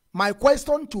 My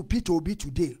question to P2B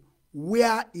today,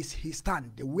 where is he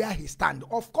stand? Where he stand?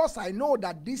 Of course, I know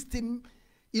that this thing,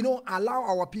 allow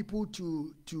our people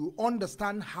to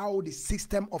understand how the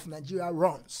system of Nigeria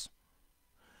runs.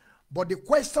 But the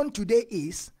question today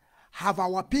is, have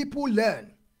our people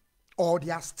learned, or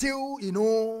they are still,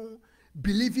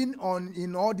 believing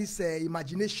in all this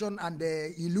imagination and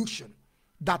illusion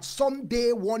that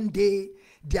someday, one day,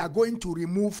 they are going to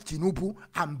remove Tinubu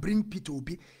and bring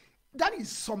P2B? That is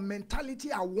some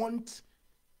mentality I want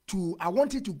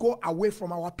it to go away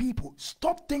from our people.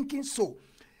 Stop thinking so.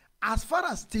 As far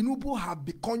as Tinubu have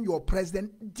become your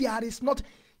president, there is not.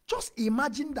 Just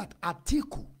imagine that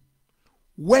Atiku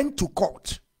went to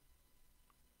court.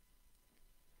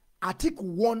 Atiku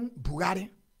won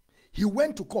Buhari. He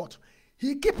went to court.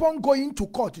 He keep on going to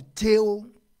court till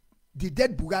the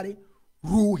dead Buhari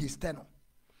rule his tenure.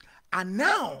 And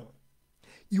now,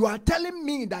 you are telling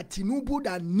me that Tinubu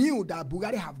that knew that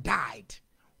Buhari have died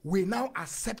will now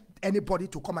accept anybody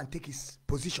to come and take his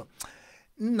position.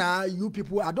 Nah, you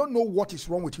people, I don't know what is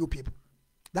wrong with you people.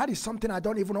 That is something I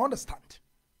don't even understand.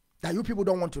 That you people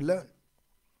don't want to learn.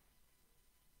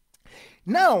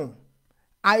 Now,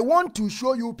 I want to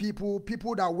show you people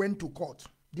that went to court.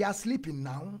 They are sleeping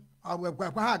now.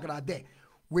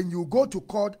 When you go to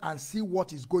court and see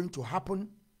what is going to happen,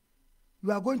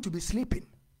 you are going to be sleeping.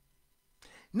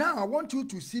 Now, I want you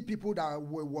to see people that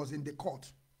was in the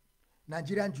court,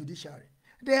 Nigerian judiciary.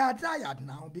 They are tired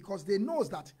now because they know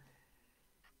that.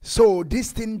 So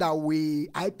this thing that we,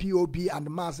 IPOB and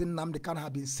Mazi Nwachineke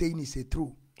have been saying is a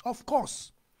true. Of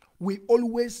course, we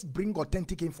always bring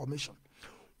authentic information.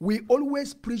 We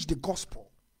always preach the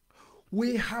gospel.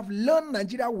 We have learned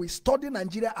Nigeria, we study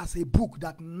Nigeria as a book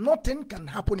that nothing can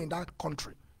happen in that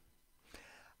country.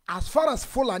 As far as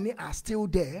Fulani are still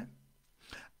there,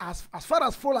 as far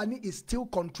as Fulani is still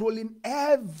controlling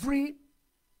every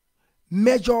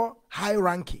major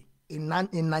hierarchy in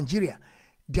Nigeria,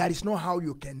 there is no how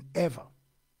you can ever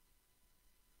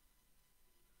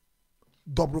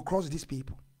double cross these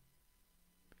people.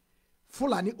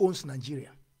 Fulani owns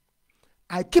Nigeria.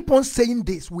 I keep on saying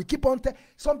this. We keep on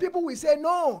some people will say,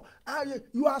 no,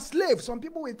 you are slaves. Some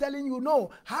people will telling you,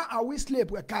 no, how are we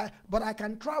slaves? But I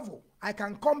can travel. I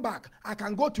can come back. I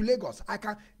can go to Lagos.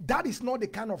 That is not the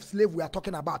kind of slave we are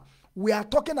talking about. We are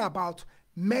talking about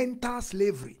mental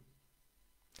slavery.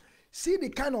 See, the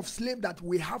kind of slave that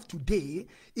we have today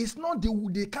is not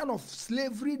the kind of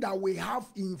slavery that we have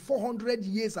in 400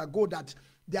 years ago that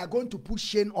they are going to put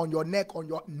chain on your neck,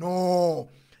 no.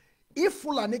 If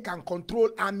Fulani can control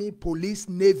army, police,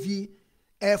 navy,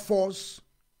 air force,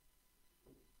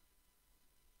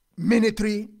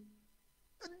 military,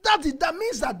 that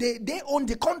means that they own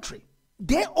the country.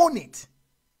 They own it.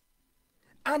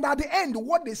 And at the end,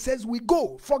 what they says, we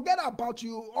go. Forget about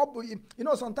you. You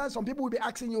know, sometimes some people will be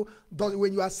asking you,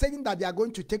 when you are saying that they are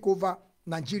going to take over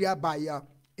Nigeria by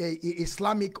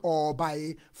Islamic or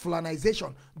by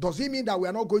Fulanization, does it mean that we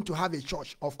are not going to have a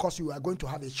church? Of course, you are going to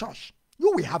have a church.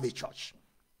 You will have a church.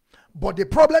 But the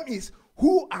problem is,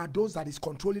 who are those that is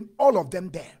controlling all of them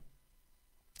there?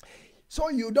 So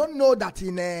you don't know that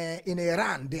in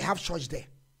Iran, they have church there.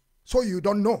 So you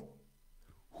don't know.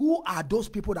 Who are those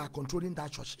people that are controlling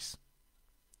that churches?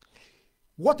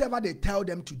 Whatever they tell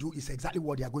them to do is exactly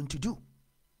what they are going to do.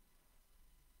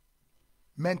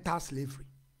 Mental slavery.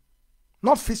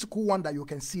 Not physical one that you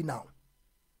can see now.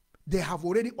 They have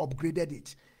already upgraded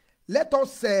it. Let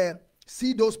us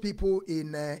see those people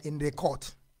in the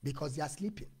court because they are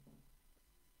sleeping.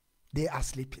 They are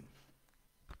sleeping.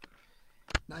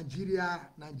 Nigeria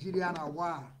now.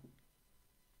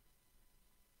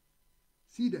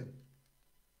 See them.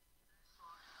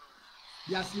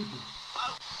 They are sleeping.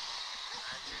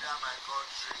 Nigeria, my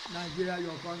country. Nigeria,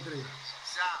 your country.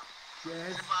 Sir,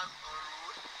 yes.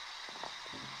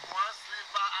 One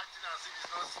sleeper acting as if he's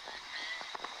not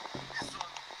sleeping. This one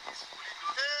is fully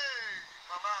done. Hey,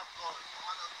 Mama, I'm gone.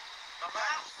 Mama, Mama,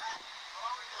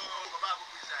 go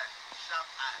inside. Sharp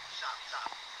eye, sharp.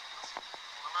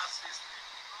 Mama, stay sleep.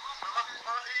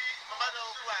 Mama,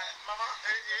 don't cry. Mama,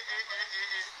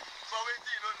 for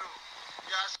waiting, you don't know.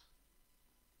 Yes.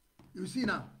 You see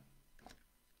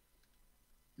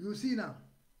now.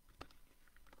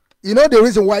 You know the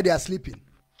reason why they are sleeping.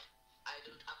 I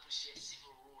don't appreciate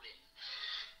civil ruling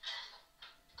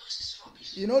because it's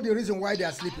rubbish. You know the reason why they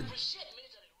are sleeping.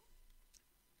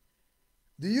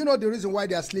 Do you know the reason why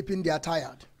they are sleeping? They are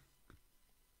tired.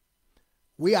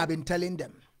 We have been telling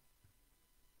them.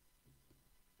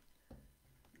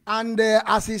 And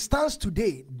as it stands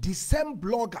today, the same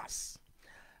bloggers,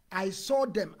 I saw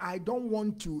them. I don't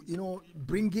want to,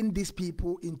 bring in these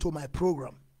people into my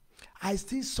program. I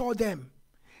still saw them.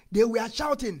 They were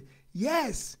shouting,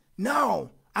 yes,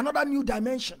 now, another new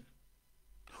dimension.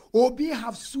 Obi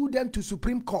have sued them to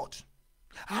Supreme Court.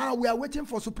 We are waiting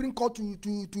for Supreme Court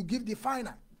to give the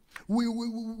final. We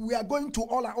are going to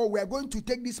we are going to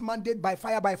take this mandate by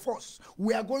fire, by force.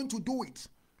 We are going to do it.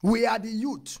 We are the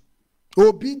youth.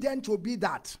 Obedient to be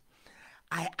that.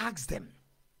 I asked them,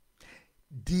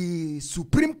 the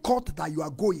Supreme Court that you are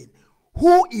going,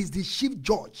 who is the chief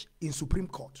judge in Supreme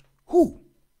Court? Who?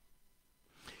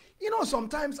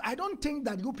 Sometimes I don't think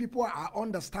that you people are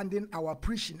understanding our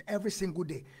preaching every single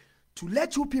day. To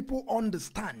let you people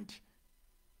understand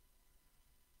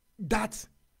that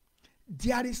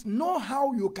there is no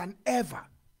how you can ever,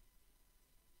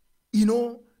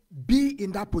 be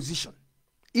in that position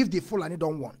if the Fulani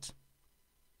don't want.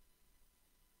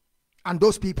 And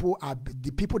those people are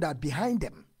the people that are behind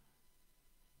them.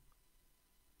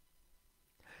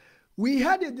 We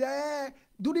had it there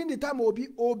during the time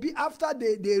Obi after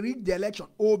they rigged the election.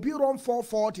 Obi run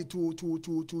 440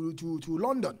 to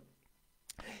London.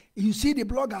 You see the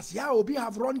bloggers, Obi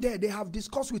have run there. They have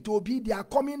discussed with Obi. They are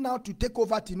coming now to take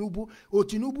over Tinubu.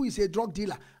 Tinubu is a drug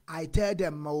dealer. I tell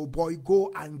them, oh boy,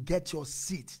 go and get your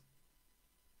seat.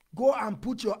 Go and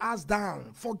put your ass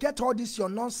down. Forget all this your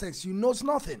nonsense. You knows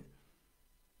nothing.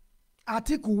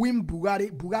 Atiku win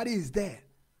Bugari. Bugari is there.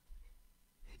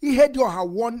 He had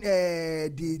won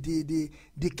the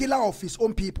killer of his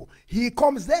own people. He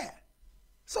comes there.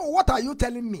 So what are you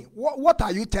telling me? What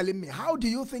are you telling me? How do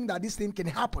you think that this thing can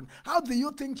happen? How do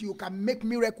you think you can make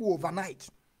miracle overnight?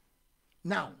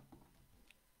 Now,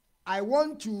 I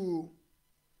want to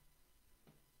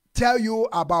tell you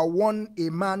about a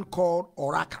man called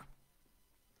Oraka.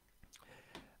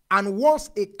 And once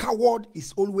a coward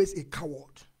is always a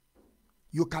coward.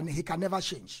 He can never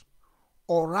change.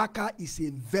 Oraka is a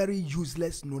very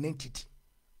useless non-entity.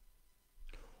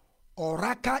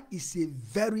 Oraka is a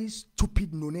very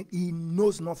stupid non-entity. He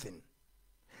knows nothing.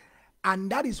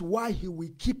 And that is why he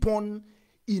will keep on,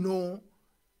 begging,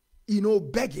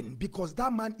 because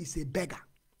that man is a beggar.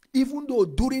 Even though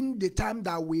during the time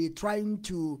that we're trying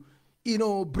to,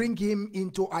 bring him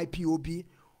into IPOB,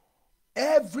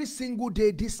 every single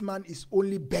day this man is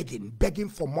only begging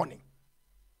for money.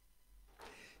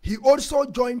 He also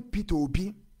joined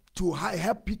P2B to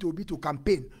help P2B to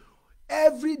campaign.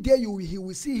 Every day he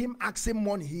will see him asking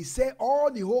money. He said all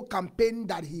the whole campaign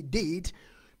that he did,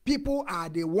 people are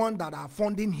the one that are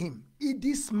funding him.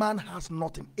 This man has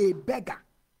nothing. A beggar.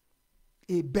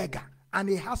 And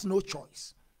he has no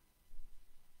choice.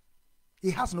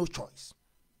 He has no choice.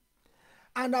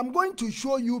 And I'm going to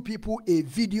show you people a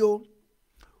video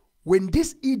when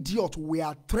this idiot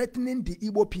were threatening the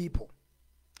Igbo people.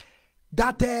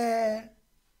 That,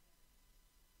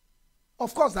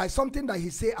 of course, there is something that he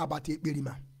said about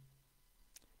Ekberima.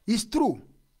 It's true.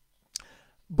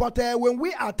 But when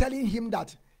we are telling him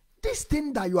that this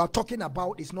thing that you are talking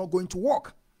about is not going to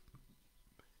work.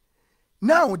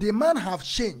 Now, the man have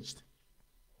changed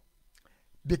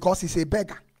because he's a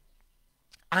beggar.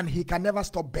 And he can never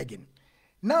stop begging.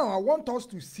 Now, I want us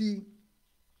to see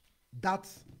that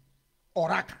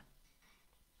Oraka.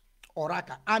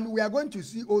 And we are going to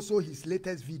see also his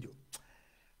latest video.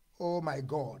 Oh my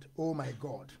God. Oh my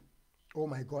God. Oh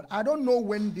my God. I don't know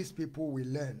when these people will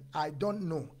learn. I don't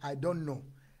know.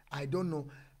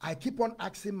 I keep on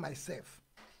asking myself.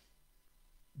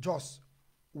 Just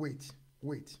wait.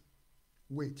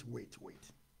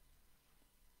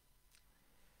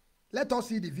 Let us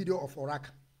see the video of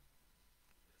Oraka.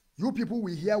 You people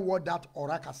will hear what that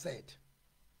Oraka said.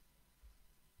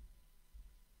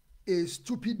 A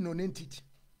stupid nonentity.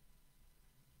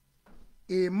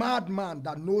 A madman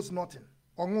that knows nothing.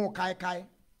 Ongo kai kai.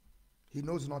 He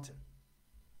knows nothing.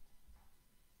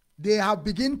 They have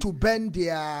begun to bend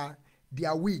their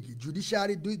wig.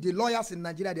 Judiciary, the lawyers in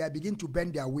Nigeria, they are beginning to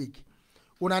bend their wig.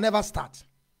 Una never start.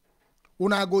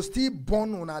 Una go still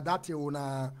born una that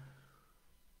una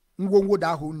ngongo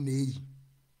da hu nei.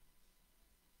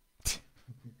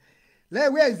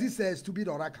 Where is this stupid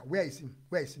Oraka? Where is him?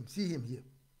 See him here.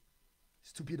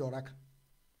 Stupid Oraka.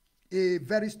 A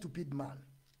very stupid man.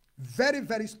 Very,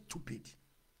 very stupid.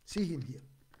 See him here.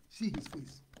 See his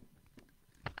face.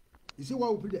 You see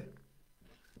what we put there?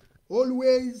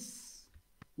 Always,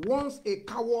 once a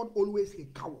coward, always a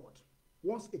coward.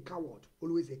 Once a coward,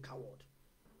 always a coward.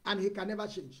 And he can never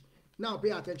change. Now pay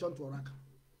attention to Oraka.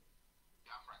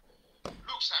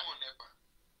 Look, Simon Epa,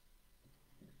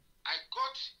 I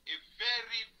got a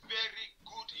very, very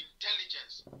good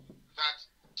intelligence that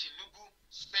Tinubu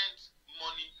sent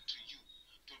money to you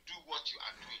to do what you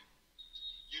are doing.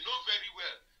 You know very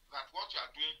well that what you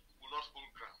are doing will not hold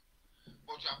ground.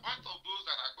 But you are part of those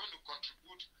that are going to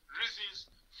contribute reasons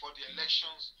for the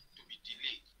elections to be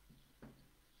delayed.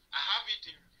 I have it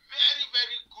in very,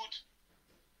 very good,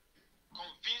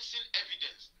 convincing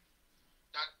evidence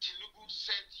that Tinubu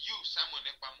sent you, Simon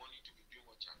Ekpa, money to be doing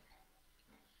what you are doing.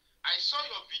 I saw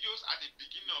your videos at the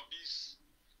beginning of this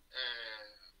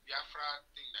Biafra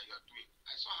thing that you are doing.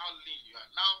 I saw how lean you are.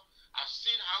 Now, I've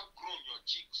seen how grown your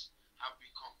cheeks have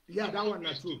become. Yeah, that one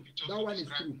is true. That one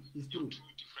is true. It's true. Two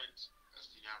different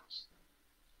scenarios.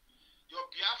 Your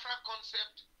Biafra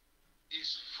concept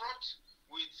is fraught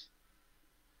with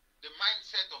the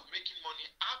mindset of making money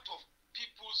out of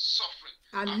people's suffering.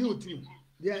 And you too.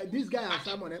 Yeah, this guy and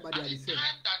Simon Ekpa, they are the same. At the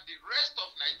time that the rest of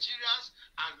Nigerians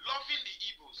are loving the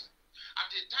Igbos, at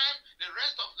the time the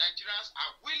rest of Nigerians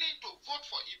are willing to vote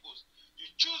for Igbos, you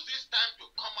choose this time to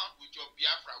come out with your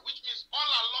Biafra, which means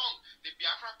all along the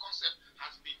Biafra concept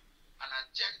has been an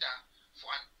agenda for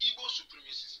an Igbo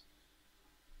supremacy.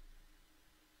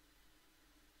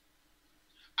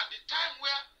 At the time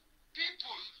where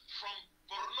people from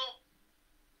Borno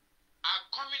are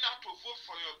coming out to vote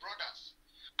for your brothers,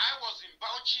 I was in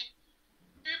Bauchi.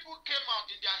 People came out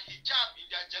in their hijab, in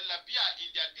their jalabia, in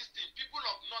their distant people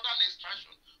of northern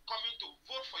extraction coming to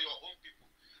vote for your own people.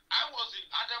 I was in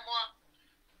Adamawa.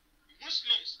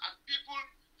 Muslims and people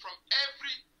from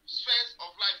every sphere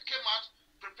of life came out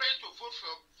preparing to vote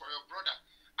for your brother.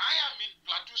 I am in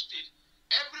Plateau State.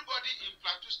 Everybody in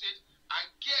Plateau State are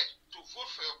geared to vote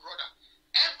for your brother.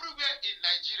 Everywhere in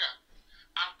Nigeria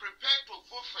are prepared to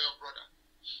vote for your brother.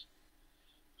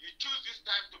 You choose this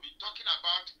time to be talking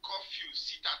about curfew,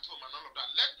 sit at home and all of that.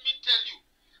 Let me tell you,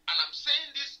 and I'm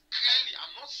saying this clearly,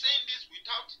 I'm not saying this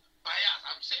without bias,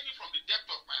 I'm saying it from the depth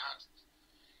of my heart.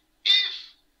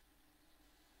 If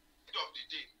of the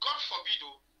day, God forbid,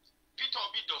 Peter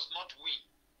Obi does not win,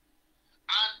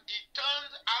 and it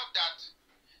turns out that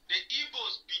the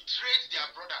Igbos betrayed their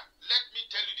brother, let me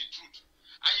tell you the truth,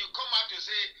 and you come out to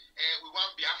say, we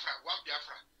want Biafra,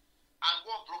 and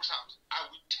war breaks out, I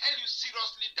will tell you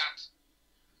seriously that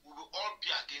we will all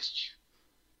be against you.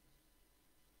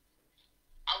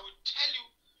 I will tell you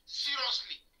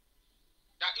seriously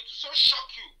that it will so shock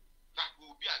you that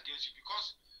we will be against you,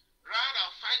 because rather than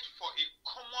fight for a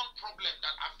common problem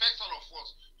that affects all of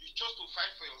us, you chose to fight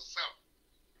for yourself.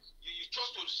 You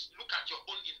chose to look at your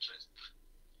own interest.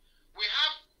 We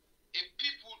have a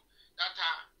people that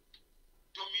are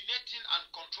dominating and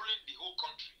controlling the whole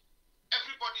country.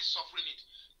 Everybody is suffering it.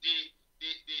 The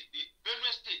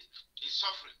Benue State is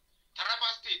suffering. Taraba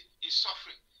State is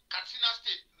suffering. Katsina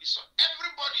State.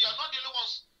 Everybody, you're not the only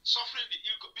ones suffering the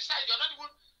ego. Besides, you're not even.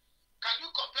 Can you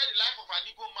compare the life of an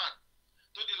Igbo man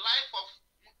to the life of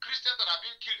Christians that are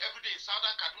being killed every day in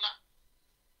southern Kaduna?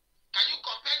 Can you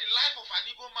compare the life of an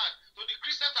Igbo man to the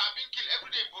Christians that are being killed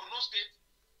every day in Borno State?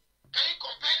 Can you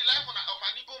compare the life of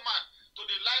an Igbo man to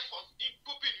the life of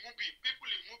people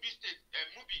in Mubi State,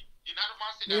 Mubi in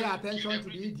Adama State? Pay attention to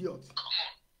the idiots. Come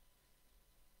on.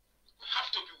 We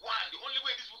have to be one. The only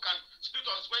way these people can split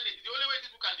us the only way these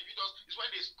people can divide us is when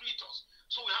they split us.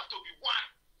 So we have to be one.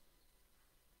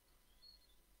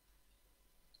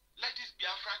 Let this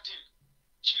Biafra thing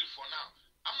chill for now.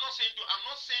 I'm not saying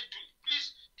please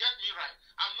get me right.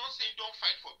 I'm not saying don't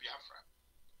fight for Biafra.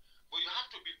 But you have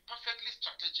to be perfectly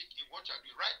strategic in what you're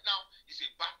doing. Right now is a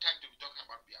bad time to be talking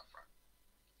about Biafra.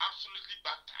 Absolutely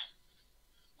bad time.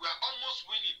 We are almost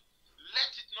winning.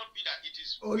 Let it not be that it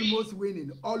is almost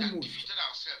winning. Almost. That defeated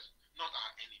ourselves, not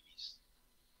our enemies.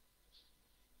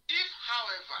 If,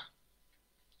 however,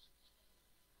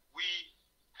 we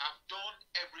have done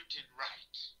everything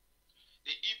right,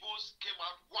 the Igbos came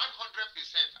out 100%,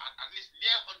 at least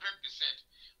near 100%,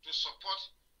 to support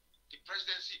the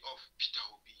presidency of Peter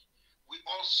Obi. We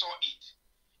all saw it,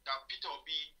 that Peter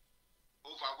Obi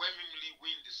overwhelmingly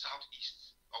won the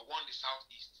Southeast.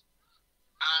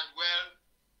 And well,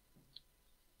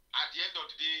 at the end of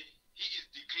the day, he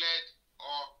is declared,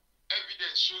 or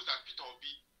evidence shows that Peter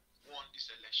Obi won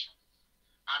this election.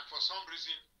 And for some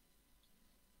reason,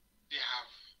 they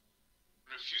have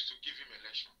refused to give him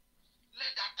election.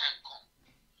 Let that time come.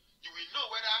 You will know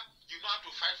whether you know how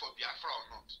to fight for Biafra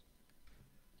or not.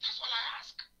 That's all I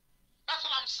ask. That's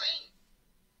all I'm saying.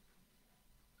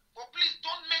 But please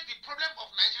don't make the problem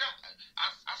of Nigeria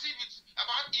as if it's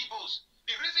about Igbos.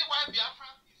 The reason why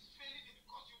Biafra is failing is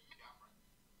because you make Biafra.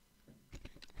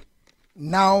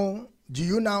 Now, do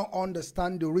you now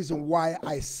understand the reason why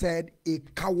I said a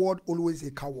coward always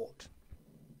a coward?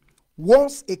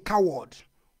 Once a coward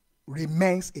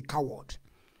remains a coward.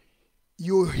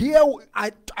 You hear,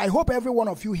 I hope every one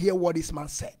of you hear what this man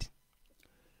said.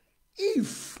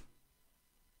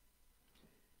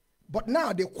 But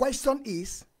now the question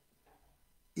is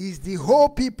the whole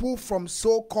people from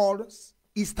so-called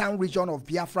eastern region of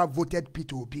Biafra voted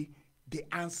Peter Obi? The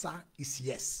answer is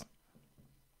yes.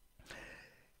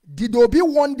 Did Obi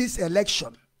won this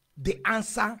election? The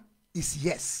answer is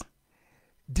yes.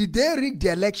 Did they rig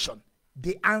the election?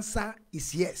 The answer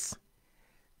is yes.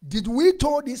 Did we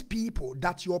tell these people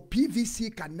that your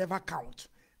PVC can never count?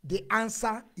 The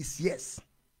answer is yes.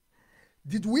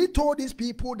 Did we tell these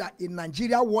people that in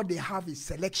Nigeria what they have is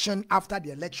selection after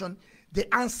the election?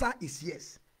 The answer is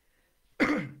yes.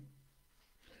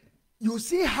 You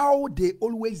see how they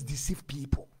always deceive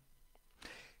people.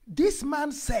 This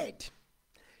man said,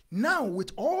 now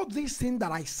with all these things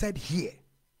that I said here,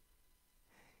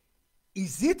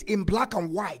 is it in black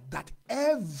and white that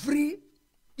every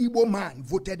Igbo man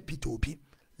voted Peter Obi?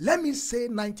 Let me say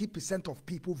 90% of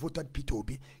people voted Peter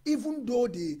Obi, even though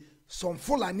some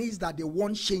Fulanis that they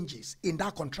want changes in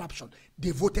that contraption,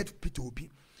 they voted Peter Obi.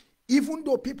 Even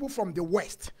though people from the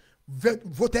West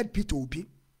voted Peter Obi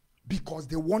because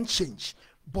they want change.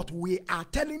 But we are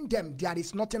telling them there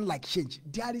is nothing like change.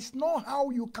 There is no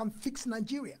how you can fix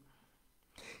Nigeria.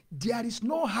 There is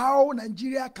no how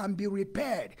Nigeria can be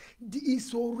repaired.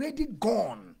 It's already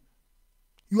gone.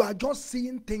 You are just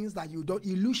seeing things that you don't,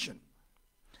 illusion.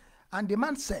 And the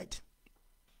man said,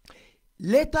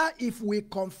 later if we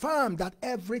confirm that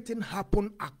everything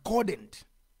happened according,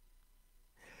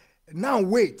 now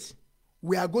wait,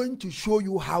 we are going to show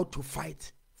you how to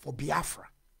fight for Biafra.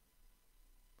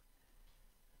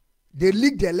 They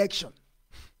leaked the election.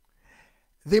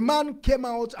 The man came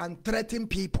out and threatened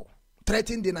people,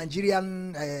 threatened the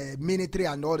Nigerian military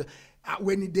and all.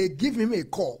 When they give him a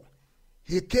call,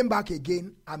 he came back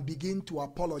again and began to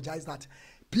apologize that,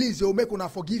 please, make una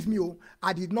forgive me.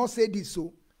 I did not say this.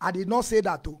 I did not say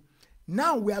that.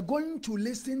 Now we are going to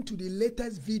listen to the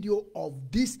latest video of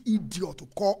this idiot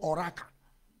called Oraka.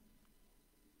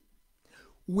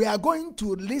 We are going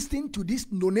to listen to this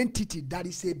nonentity that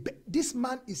is this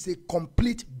man is a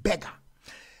complete beggar.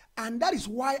 And that is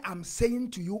why I'm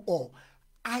saying to you all,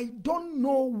 I don't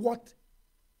know what,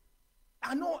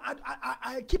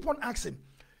 I keep on asking,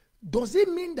 does it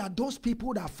mean that those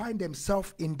people that find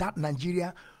themselves in that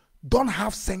Nigeria don't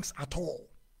have sense at all?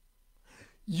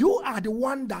 You are the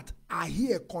one that are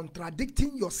here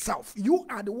contradicting yourself. You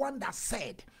are the one that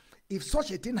said, if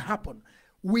such a thing happen,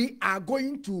 we are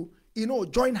going to,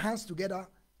 join hands together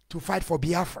to fight for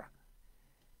Biafra.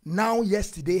 Now,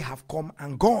 yesterday have come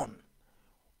and gone.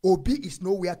 Obi is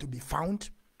nowhere to be found.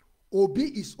 Obi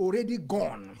is already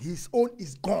gone. His own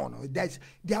is gone.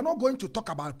 They are not going to talk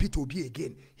about Peter Obi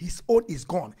again. His own is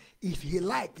gone. If he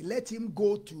like, let him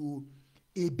go to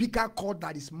a bigger court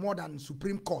that is more than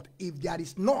Supreme Court. If there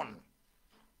is none,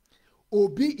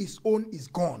 Obi's own is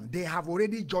gone. They have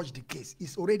already judged the case.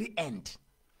 It's already end.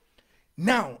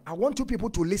 Now, I want you people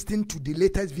to listen to the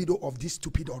latest video of this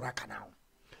stupid Oraka now.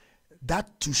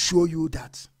 That to show you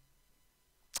that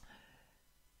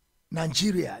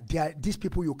Nigeria, these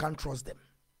people, you can't trust them.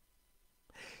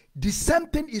 The same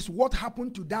thing is what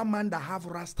happened to that man that have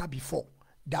Rasta before,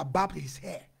 that barbed his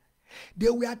hair. They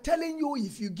were telling you,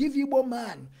 if you give Igbo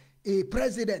man a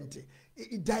president,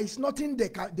 there is nothing they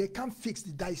can't fix.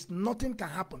 There is nothing can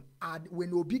happen. And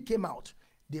when Obi came out,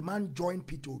 the man joined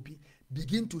Peter Obi,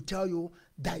 begin to tell you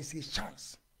there is a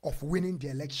chance of winning the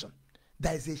election.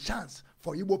 There is a chance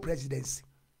for Igbo presidency.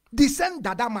 The same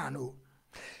Dada man. Oh.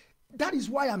 That is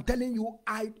why I'm telling you,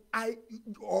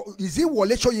 is it Wole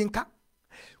Soyinka?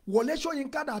 Wole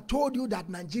Soyinka that told you that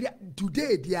Nigeria,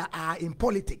 today they are in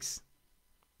politics.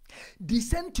 The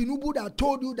same Tinubu that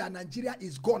told you that Nigeria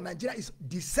is gone, Nigeria is,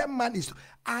 the same man is,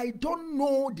 I don't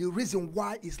know the reason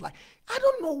why it's like, I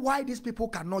don't know why these people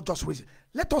cannot just reason.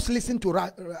 Let us listen to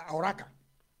Oraka.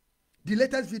 The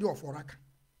latest video of Oraka.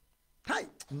 Hi,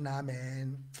 nah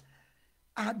man.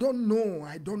 I don't know.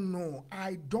 I don't know.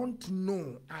 I don't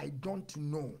know. I don't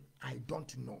know. I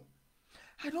don't know.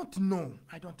 I don't know.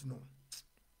 I don't know.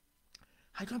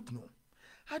 I don't know.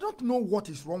 I don't know what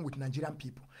is wrong with Nigerian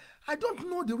people. I don't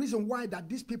know the reason why that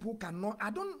these people cannot.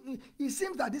 It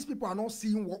seems that these people are not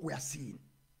seeing what we are seeing.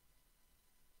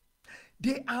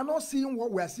 They are not seeing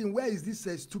what we are seeing. Where is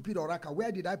this stupid Oraka?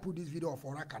 Where did I put this video of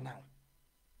Oraka now?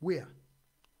 Where?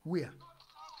 Where?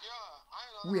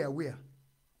 Yeah, Where?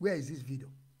 Where is this video?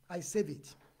 I save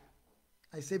it.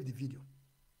 I save the video.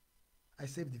 I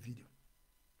save the video.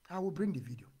 I will bring the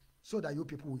video so that you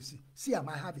people will see. See, I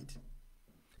might have it.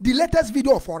 The latest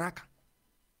video of Oraka.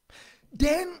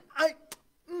 Then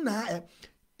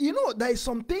you know, there is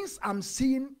some things I'm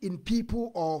seeing in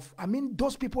people of,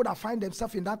 those people that find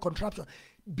themselves in that contraption.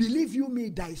 Believe you me,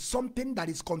 there is something that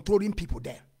is controlling people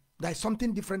there. There is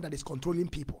something different that is controlling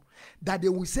people. That they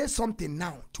will say something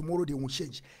now, tomorrow they will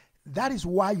change. That is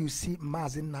why you see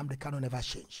Mazi Nwachineke Kanu never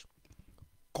change.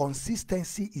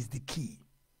 Consistency is the key.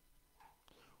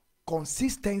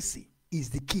 Consistency is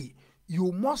the key.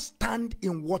 You must stand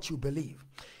in what you believe.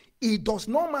 It does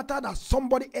not matter that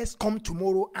somebody else come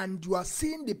tomorrow and you are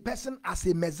seeing the person as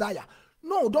a Messiah.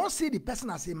 No, don't see the person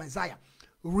as a Messiah.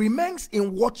 Remains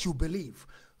in what you believe.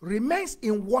 Remains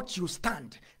in what you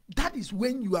stand. That is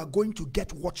when you are going to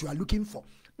get what you are looking for.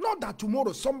 Not that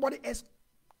tomorrow somebody else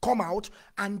come out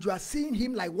and you are seeing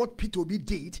him like what Peter Obi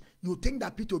did. You think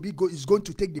that Peter Obi is going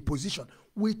to take the position.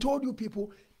 We told you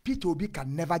people, Peter Obi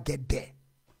can never get there.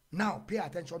 Now, pay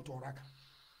attention to Oraka.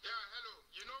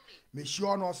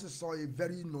 Monsieur also saw a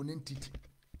very non-entity.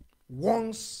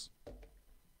 Once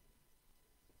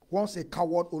a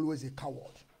coward, always a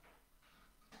coward.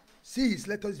 See his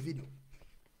latest video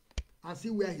and see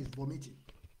where he's vomiting.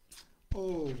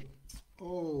 Oh.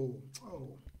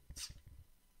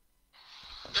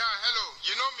 Yeah, hello.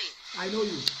 You know me. I know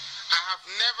you. I have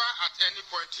never at any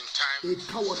point in time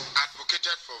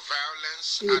advocated for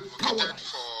violence, advocated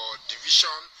for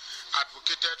division,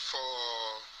 advocated for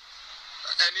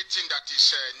anything that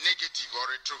is negative or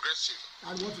retrogressive.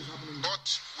 And what is happening? But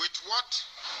with what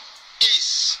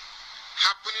is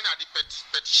happening at the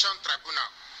petition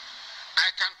tribunal, I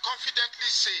can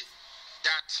confidently say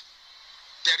that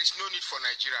there is no need for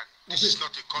Nigeria. This is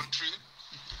not a country.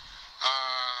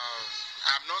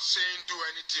 I'm not saying do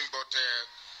anything, but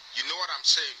you know what I'm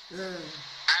saying.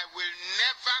 I will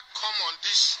never come on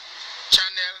this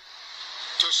channel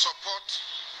to support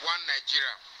one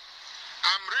Nigeria.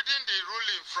 I'm reading the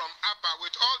ruling from Abba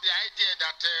with all the idea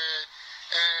that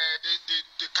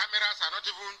the cameras are not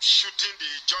even shooting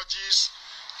the judges.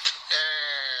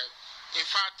 In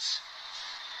fact,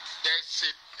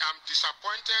 I'm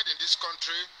disappointed in this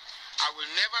country. I will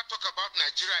never talk about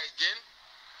Nigeria again.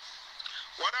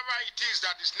 Whatever it is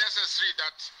that is necessary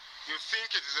that you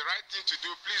think it is the right thing to do,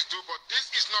 please do. But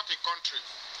this is not a country.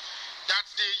 That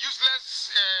the useless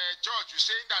judge is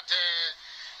saying that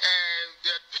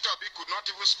that Peter Obi could not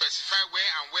even specify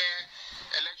where and where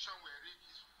election were rigged.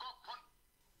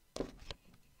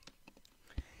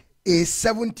 A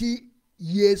 70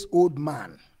 years old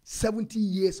man, 70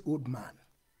 years old man.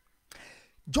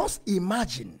 Just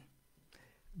imagine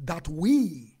that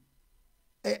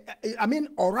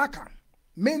Oraka,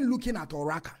 men looking at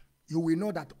Oraka, you will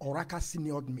know that Oraka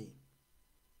seniored me.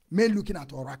 Men looking at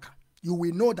Oraka, you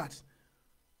will know that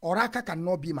Oraka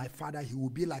cannot be my father, he will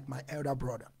be like my elder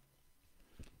brother.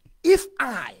 If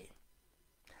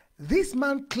this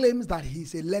man claims that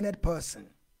he's a learned person,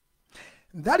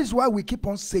 that is why we keep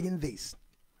on saying this.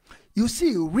 You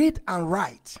see, read and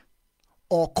write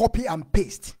or copy and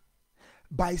paste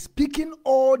by speaking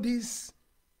all these,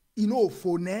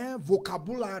 phoneme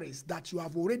vocabularies that you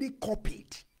have already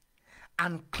copied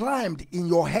and climbed in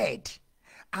your head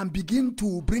and begin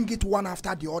to bring it one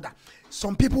after the other.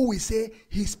 Some people will say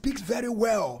he speaks very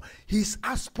well. He's a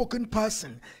outspoken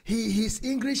person. His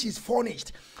English is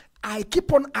furnished. I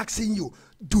keep on asking you,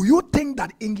 do you think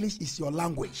that English is your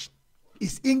language?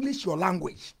 Is English your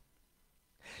language?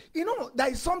 There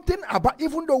is something about,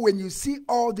 even though when you see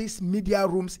all these media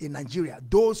rooms in Nigeria,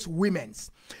 those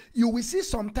women's, you will see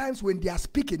sometimes when they are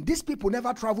speaking, these people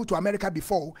never traveled to America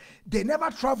before, they never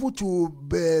traveled to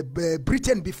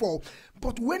Britain before,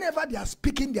 but whenever they are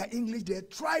speaking their English, they're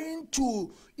trying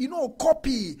to,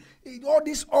 copy all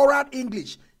this oral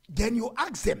English. Then you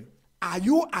ask them, are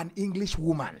you an English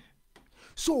woman?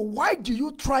 So why do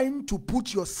you trying to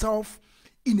put yourself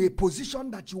in a position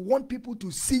that you want people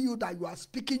to see you, that you are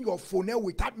speaking your phoneme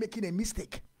without making a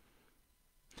mistake?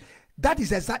 That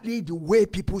is exactly the way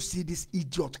people see this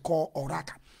idiot called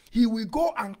Oraka. He will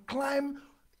go and climb,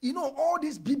 all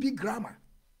this BB grammar.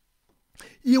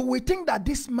 You will think that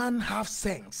this man have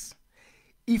sense.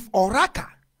 If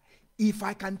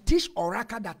I can teach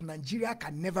Oraka that Nigeria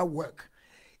can never work,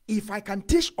 if I can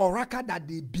teach Oraka that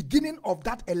the beginning of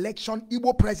that election,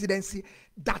 Igbo presidency,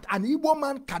 that an Igbo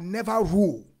man can never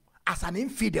rule as an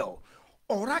infidel,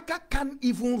 Oraka can't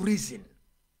even reason,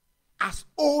 as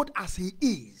old as he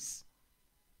is.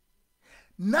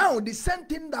 Now, the same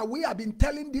thing that we have been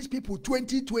telling these people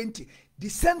 2020, the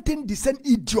same thing the same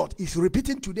idiot is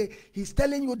repeating today. He's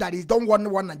telling you that he don't want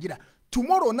one Nigeria.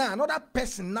 Tomorrow now, another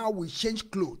person now will change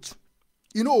clothes.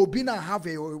 Obina have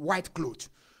a white clothes.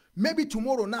 Maybe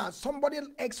tomorrow now, somebody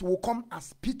else will come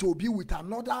as P2B with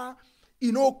another,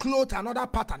 cloth, another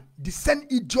pattern. The same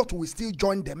idiot will still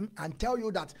join them and tell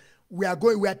you that we are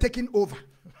taking over.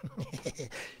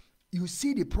 You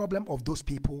see the problem of those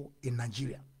people in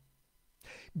Nigeria.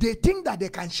 They think that they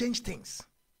can change things.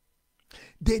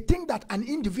 They think that an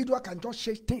individual can just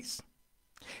change things.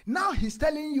 Now he's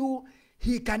telling you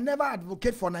he can never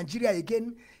advocate for Nigeria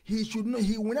again. He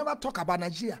will never talk about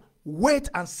Nigeria. Wait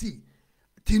and see.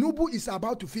 Tinubu is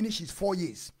about to finish his 4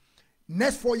 years.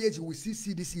 Next 4 years, you will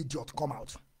see this idiot come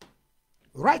out.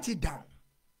 Write it down.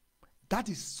 That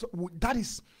is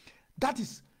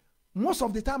most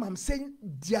of the time I'm saying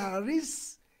there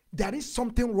is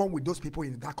something wrong with those people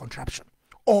in that contraption.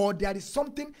 Or there is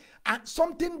something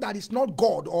that is not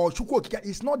God or Chukwu.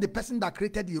 It's not the person that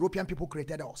created the European people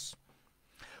created us.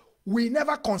 We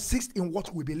never consist in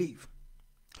what we believe.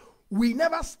 We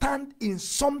never stand in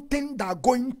something that are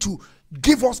going to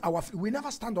give us our. We never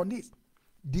stand on this.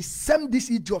 This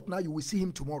idiot now, you will see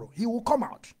him tomorrow. He will come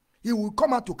out. He will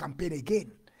come out to campaign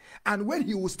again. And when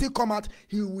he will still come out,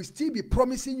 he will still be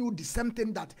promising you the same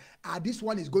thing that this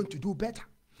one is going to do better.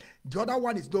 The other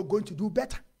one is not going to do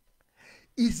better.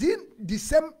 Is it the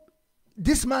same?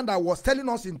 This man that was telling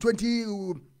us in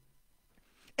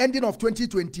ending of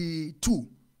 2022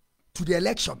 to the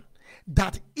election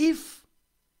that if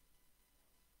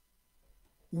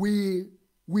we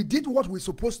did what we're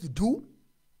supposed to do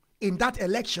in that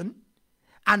election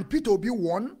and P2B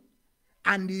won,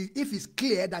 and if it's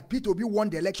clear that P2B won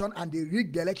the election and they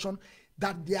rigged the election,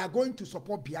 that they are going to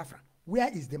support Biafra. Where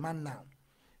is the man now?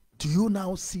 Do you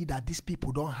now see that these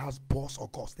people don't have boss or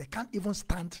cause? They can't even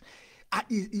stand.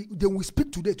 They will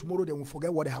speak today, tomorrow they will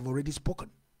forget what they have already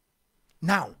spoken.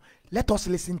 Now, let us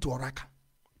listen to Oraka.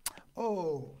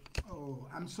 Oh,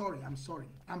 I'm sorry,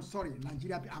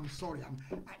 Nigeria, I'm sorry.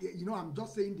 I'm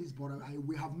just saying this, but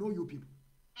we have no you people.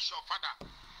 Your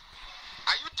father,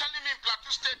 are you telling me in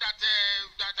Plateau State that the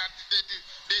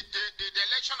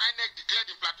election INEC declared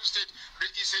in Plateau State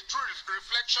is a true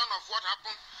reflection of what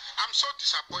happened? I'm so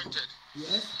disappointed.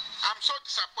 Yes. I'm so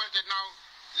disappointed. Now,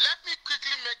 let me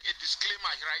quickly make a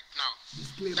disclaimer right now.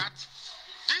 That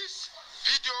this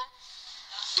video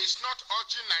is not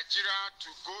urging Nigeria to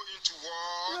go into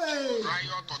war, to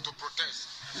riot, or to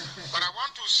protest. But I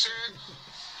want to say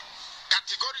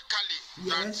categorically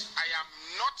that I am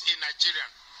not a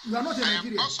Nigerian. You are not a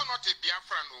Nigerian. I am also not a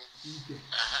Biafran.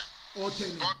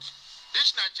 Okay. But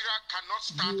this Nigeria cannot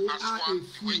stand as one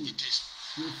the way it is.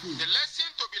 The lesson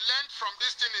to be learned from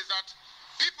this thing is that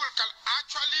people can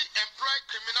actually employ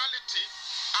criminality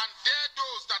and dare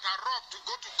those that are robbed to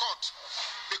go to court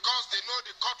because they know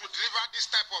the court will deliver this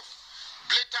type of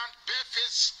blatant,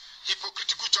 barefaced,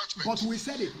 hypocritical judgment. But we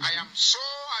said it. I am so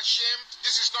ashamed.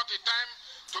 This is not a time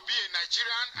to be a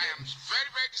Nigerian. I am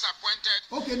very, very disappointed.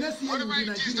 Okay, let's hear whatever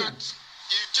you it is that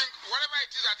you think whatever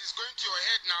it is that is going to your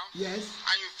head now, yes,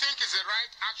 and you think is the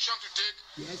right action to take,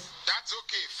 yes, that's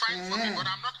okay, fine for me, but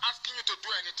I'm not asking you to do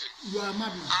anything. You are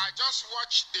madman. I just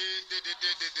watched the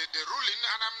ruling,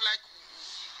 and I'm like,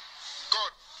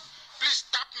 God, please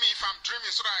tap me if I'm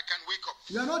dreaming so that I can wake up.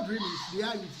 You are not dreaming, it's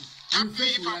reality. Tap me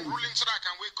if I'm ruling so that I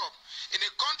can wake up. In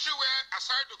a country where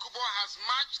Asari Dokubo has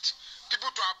marched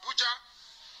people to Abuja,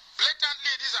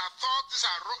 blatantly these are thugs, these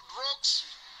are rogues,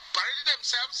 parading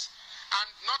themselves, and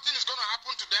nothing is going to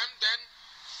happen to them, then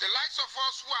the likes of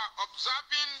us who are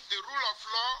observing the rule of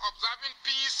law, observing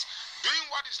peace, doing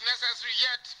what is necessary,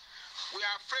 yet we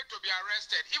are afraid to be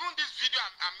arrested. Even this video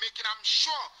I'm making, I'm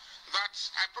sure that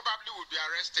I probably will be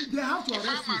arrested. They have to if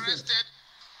arrest I'm arrested,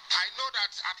 I know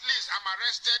that at least I'm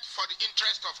arrested for the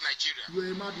interest of Nigeria.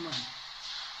 You're a madman.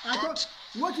 I thought,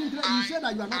 what interest? You said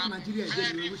that you are not Nigeria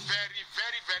again.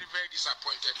 Very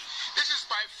disappointed. This is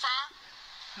by far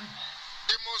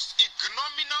the most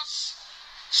ignominious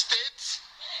state,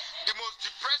 the most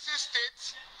depressing state,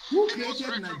 the most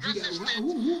retrogressive state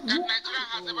that Nigeria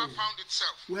has ever found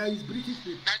itself. Where is British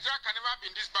people? Nigeria can never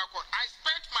be in this backward. I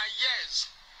spent my years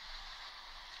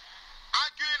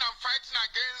arguing and fighting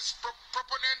against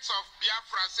proponents of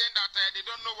Biafra, saying that they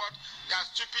don't know what, they are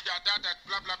stupid, they are that,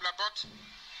 blah, blah, blah. But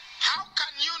how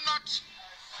can you not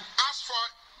ask for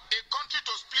a country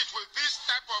to split with this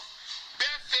type of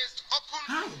barefaced,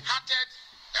 open-hearted,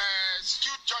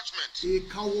 skewed judgment? A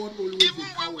coward always. Even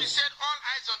when we said all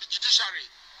eyes on the judiciary,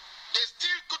 they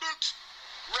still couldn't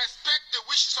respect the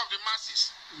wishes of the masses.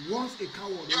 Once a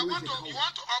coward, you want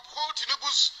to uphold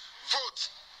Tinubu's vote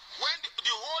when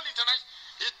the whole international,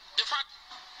 in fact,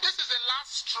 this is the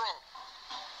last straw.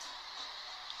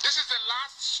 This is the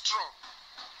last straw.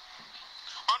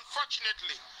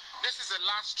 Unfortunately, this is the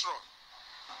last straw.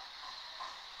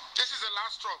 This is the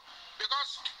last straw.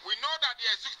 Because we know that the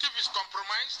executive is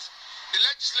compromised, the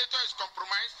legislature is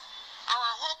compromised.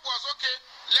 Our hope was, okay,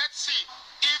 let's see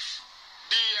if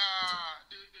the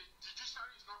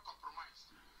judiciary is not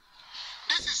compromised.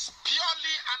 This is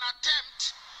purely an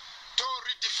attempt to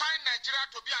redefine Nigeria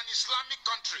to be an Islamic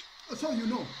country. So you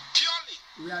know. Purely.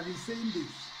 We have been saying this.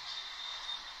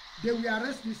 They will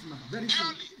arrest this man very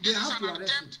soon. They have to arrest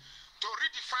him. To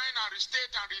redefine and restate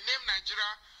and rename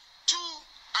Nigeria to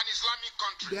an Islamic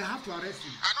country. They have to arrest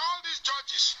him. And all these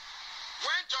judges,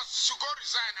 when Justice Sugo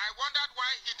resigned, I wondered why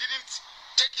he didn't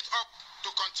take it up to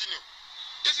continue.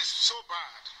 This is so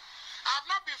bad. I've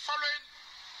not been following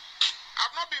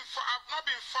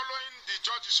the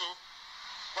judges, so,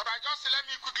 but I just say, let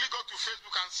me quickly go to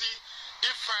Facebook and see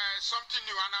if something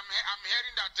new. And I'm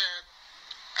hearing that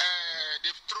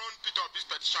they've thrown Peter Obi's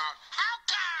petition out. How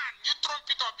can you throw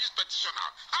Peter Obi's petition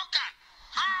out? How can?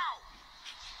 How?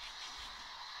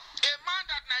 A man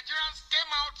that Nigerians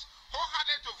came out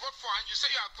wholehearted to vote for, and you say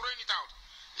you are throwing it out.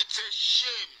 It's a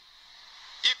shame.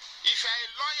 If you're a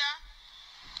lawyer,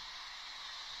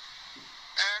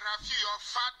 Rafi, your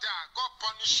father, God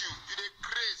punish you. You dey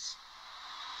grace.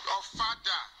 Your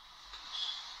father.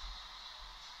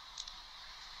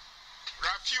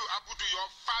 Rafi Abudu, your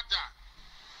father.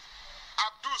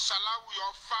 Abdul Salahu,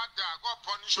 your father. God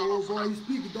punish you. Oh boy,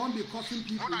 speak. Don't be cursing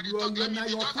people. You are now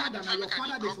your father. Now your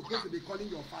father is supposed to be calling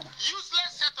your father.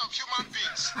 Useless set of human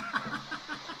beings.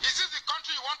 Is this the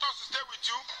country you want us to stay with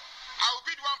you? I will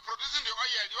be the one producing the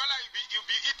oil. The oil you'll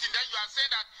be eating. Then you are saying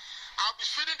that I'll be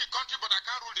feeding the country, but I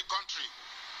can't rule the country.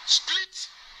 Split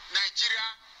Nigeria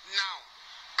now.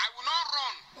 I will not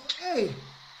run. Hey.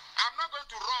 I'm not going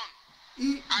to run.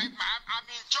 I'm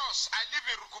in Jos. I live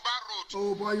in Rukuba Road.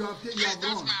 Oh boy, you have taken your Please,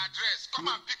 that's my address.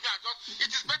 Come and pick me at Jos. It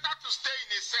is better to stay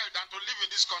in a cell than to live in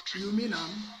this country. You mean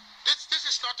This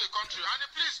is not a country. And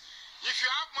please, if you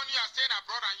have money, you are staying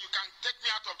abroad and you can take me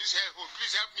out of this hellhole,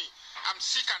 please help me. I'm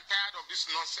sick and tired of this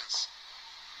nonsense.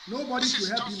 Nobody this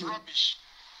to help you. This is just rubbish.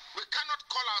 We cannot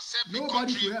call ourselves nobody a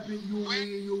country to help you.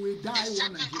 You will die. A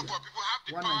certain group of people have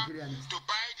the power to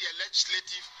buy the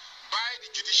legislative, buy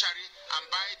the judiciary, and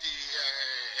buy the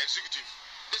executive.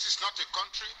 This is not a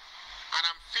country, and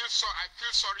I feel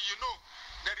sorry. You know,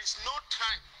 there is no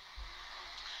time.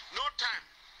 No time.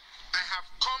 I have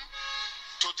come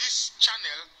to this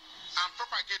channel and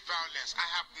propagate violence. I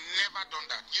have never done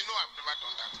that. You know I've never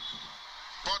done that.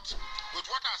 But with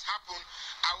what has happened,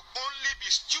 I'll only be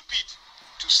stupid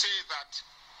to say that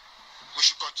we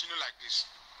should continue like this.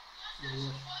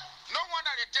 No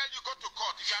wonder they tell you go to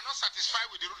court. If you are not satisfied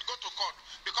with the rule, go to court,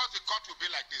 because the court will be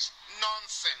like this.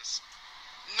 Nonsense.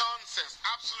 Nonsense.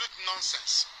 Absolute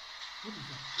nonsense.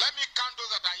 Let me count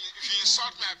those that if you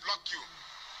insult me, I block you.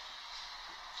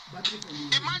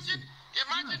 Imagine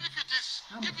Imagine if it is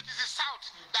the South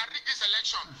that rigged this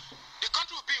election, the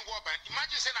country will be in war. But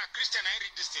imagine saying a Christian I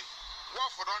read this thing. War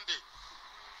for one day.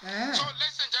 So,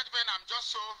 ladies and gentlemen, I'm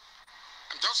just so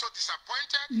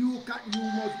disappointed. You will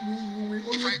always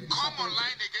if I come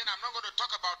online again, I'm not going to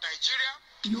talk about Nigeria.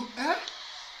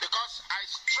 Because I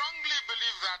strongly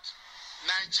believe that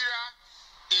Nigeria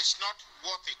is not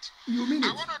worth it. You mean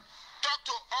I want to talk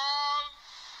to all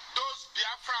those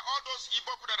Biafra, all those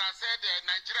Igbo people that have said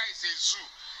Nigeria is a zoo,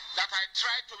 that I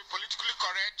tried to be politically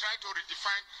correct, try to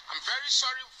redefine. I'm very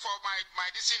sorry for my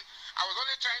this thing. I was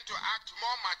only trying to act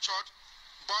more matured,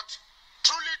 but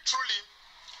truly,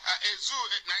 a zoo,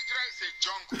 Nigeria is a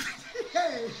jungle.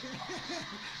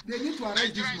 They need to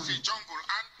arrest Nigeria this is a man. jungle,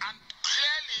 and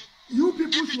clearly, You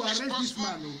people if should it is arrest this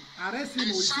possible, man. Arrest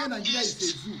him. We say Nigeria is a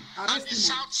zoo. and Arrest the him.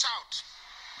 South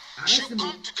Arrest should him.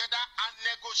 come together and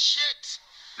negotiate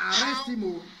Arrest how him.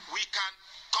 we can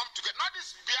come together. Not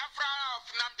this Biafra of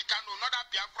Nnamdi Kanu, not that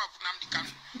Biafra of Nnamdi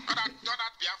Kanu, not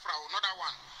that Biafra, not that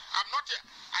one.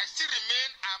 I still remain,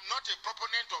 I'm not a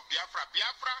proponent of Biafra.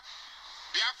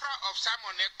 Biafra of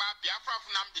Simon Ekpa, Biafra of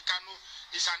Nnamdi Kanu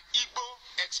is an Igbo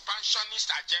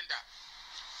expansionist agenda.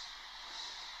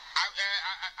 I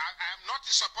am not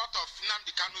in support of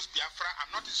Nnamdi Kanu's Biafra.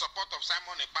 I'm not in support of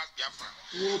Simon Ekpa's Biafra.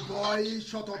 Oh boy,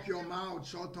 shut up your mouth.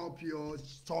 Shut up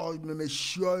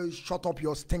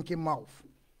your stinking mouth.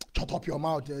 Shut up your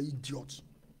mouth, idiot.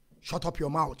 Shut up your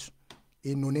mouth,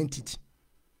 a non-entity.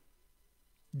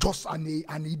 Just an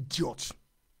idiot.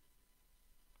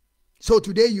 So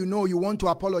today, you want to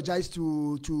apologize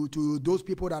to those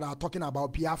people that are talking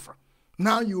about Biafra.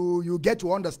 Now you get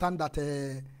to understand that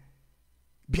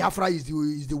Biafra is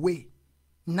the way.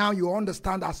 Now you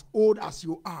understand, as old as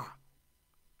you are,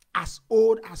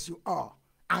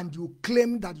 and you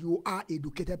claim that you are an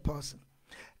educated person.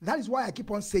 That is why I keep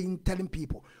on telling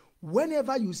people,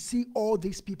 whenever you see all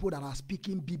these people that are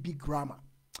speaking BB grammar,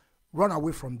 run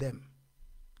away from them.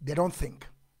 They don't think.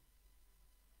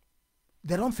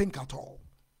 They don't think at all.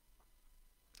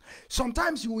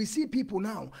 Sometimes you will see people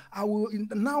now.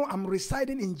 Now I'm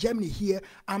residing in Germany here.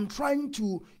 I'm trying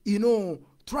to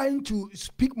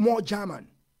speak more German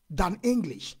than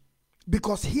English,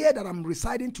 because here that I'm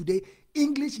residing today,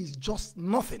 English is just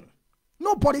nothing.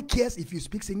 Nobody cares if you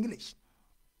speak English.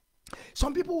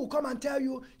 Some people will come and tell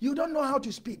you, you don't know how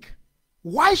to speak.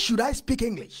 Why should I speak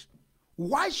English?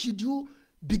 Why should you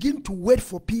begin to wait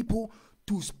for people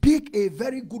to speak a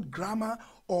very good grammar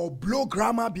or blow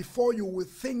grammar before you will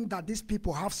think that these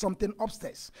people have something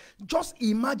upstairs? Just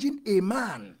imagine a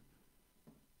man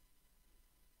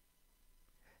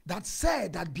that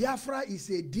said that Biafra is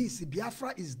a this,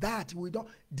 Biafra is that.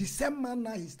 The same man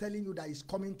now is telling you that he's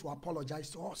coming to apologize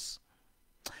to us.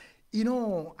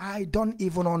 I don't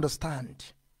even understand.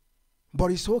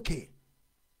 But it's okay.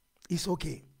 It's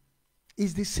okay.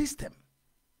 It's the system.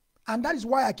 And that is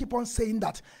why I keep on saying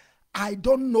that I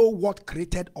don't know what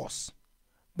created us.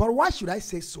 But why should I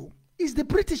say so? It's the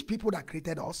British people that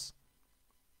created us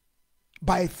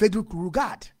by Frederick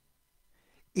Rugard.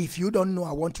 If you don't know,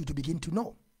 I want you to begin to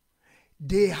know.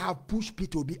 They have pushed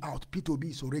P2B out. P2B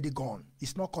is already gone.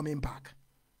 It's not coming back.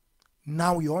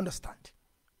 Now you understand.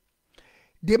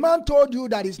 The man told you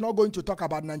that he's not going to talk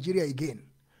about Nigeria again.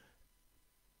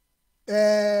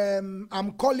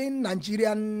 I'm calling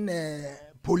Nigerian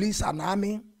police and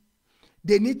army.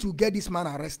 They need to get this man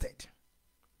arrested.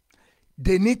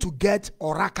 They need to get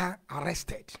Oraka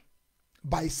arrested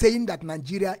by saying that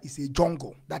Nigeria is a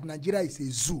jungle, that Nigeria is a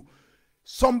zoo.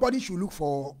 Somebody should look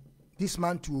for this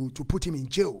man to put him in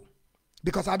jail.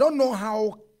 Because I don't know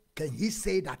how can he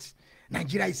say that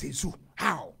Nigeria is a zoo.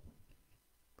 How?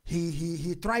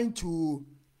 He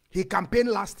campaigned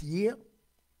last year,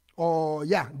 or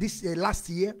last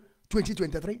year,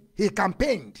 2023. He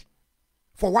campaigned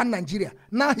for one Nigeria.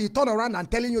 Now he turned around and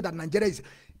telling you that Nigeria is,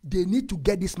 they need to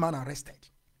get this man arrested.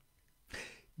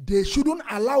 They shouldn't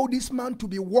allow this man to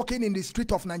be walking in the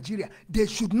street of Nigeria. They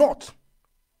should not.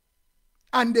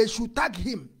 And they should tag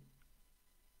him.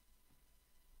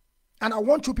 And I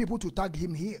want you people to tag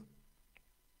him here.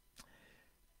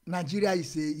 Nigeria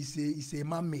is a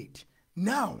man-made.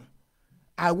 Now,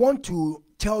 I want to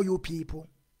tell you people,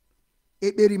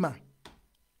 Eberima,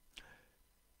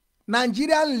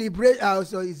 Nigerian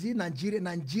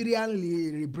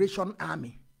Liberation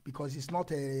Army, because it's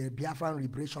not a Biafran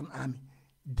Liberation Army.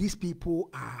 These people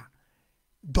are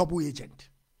double agent.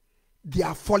 They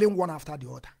are falling one after the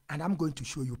other. And I'm going to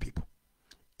show you people.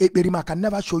 Eberima can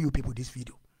never show you people this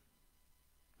video.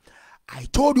 I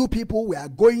told you people we are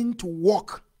going to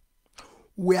work.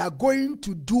 We are going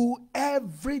to do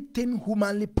everything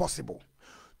humanly possible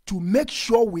to make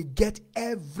sure we get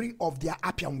every of their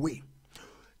Appian way.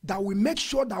 that we make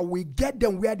sure that we get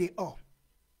them where they are.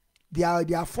 They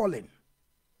are falling.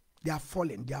 They are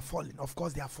falling. They are falling. Of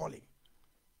course, they are falling.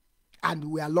 And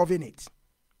we are loving it.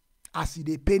 As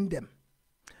they pain them,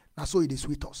 now so it is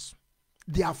with us.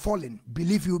 They are falling.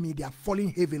 Believe you me, they are falling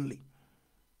heavenly.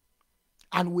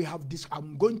 And we have this.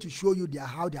 I'm going to show you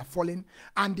how they are falling.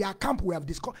 And their camp we have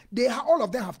discovered. All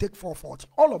of them have taken 440.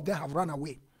 All of them have run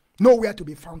away. Nowhere to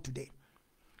be found today.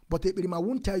 But I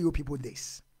won't tell you people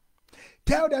this.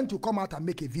 Tell them to come out and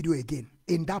make a video again.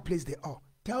 In that place they are.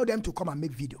 Tell them to come and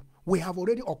make video. We have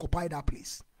already occupied that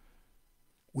place.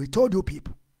 We told you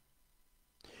people.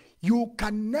 You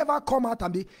can never come out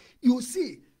and be. You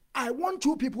see, I want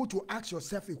you people to ask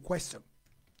yourself a question.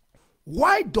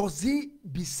 Why does he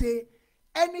be say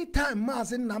anytime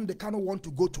Mazi Nnamdi Kanu want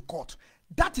to go to court?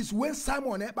 That is when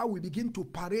Simon Ekpa will begin to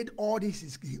parade all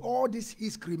this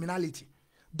his criminality.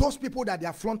 Those people that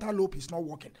their frontal lobe is not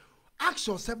working. Ask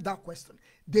yourself that question.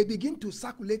 They begin to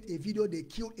circulate a video, they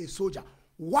killed a soldier.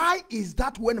 Why is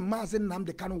that when Mazi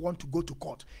Nnamdi Kanu want to go to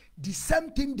court? The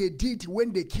same thing they did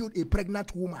when they killed a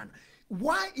pregnant woman.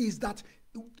 Why is that?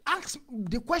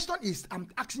 The question is, I'm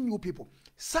asking you people.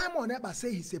 Simon Ekpa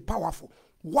say he's a powerful.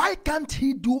 Why can't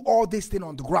he do all this thing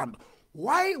on the ground?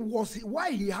 Why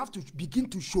he have to begin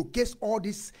to showcase all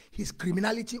this his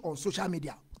criminality on social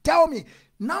media? Tell me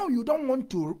now. You don't want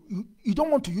to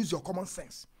use your common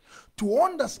sense to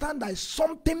understand there is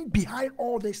something behind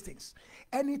all these things.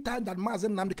 Anytime that Mazi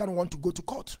Nnamdi Kanu want to go to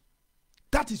court,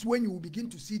 that is when you will begin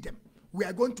to see them. We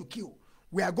are going to kill.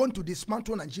 We are going to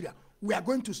dismantle Nigeria. We are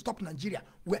going to stop Nigeria.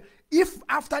 If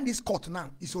after this court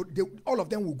now, all of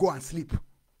them will go and sleep.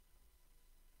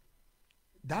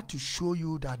 That to show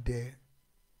you that there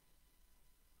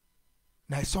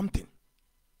is something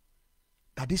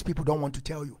that these people don't want to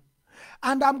tell you.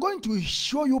 And I'm going to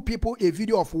show you people a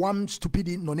video of one stupid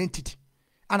non-entity.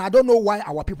 And I don't know why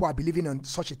our people are believing in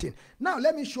such a thing. Now,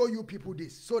 let me show you people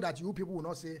this so that you people will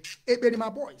not say, hey, baby, my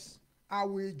boys, I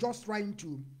will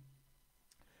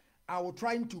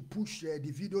trying to push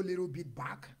the video a little bit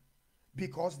back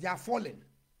because they are falling.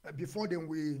 Before then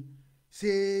we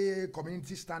say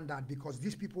community standard, because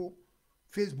these people,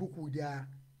 Facebook with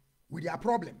their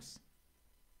problems.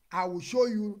 I will show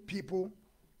you people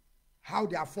how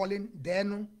they are falling.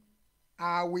 Then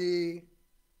I will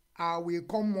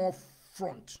come more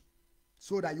front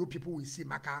so that you people will see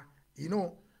Maka. You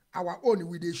know, our own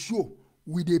with the show,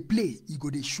 with the play, you go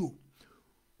the show.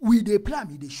 With the plan,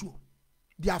 with the show.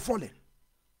 They are falling.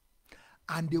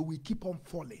 And they will keep on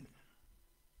falling.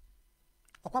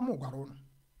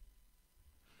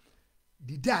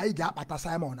 The day I got at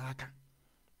Simon Aka.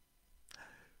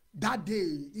 That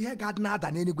day, he got not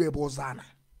than any way Bozana.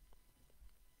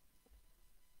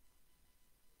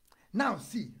 Now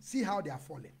see how they are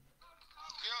falling.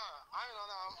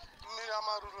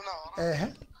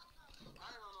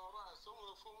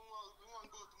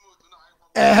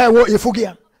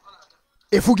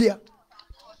 Ifugia.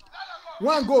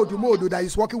 One go to Modo that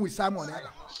is working with Simon.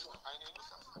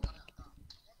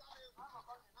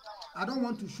 I don't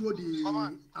want to show the.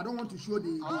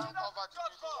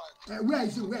 Where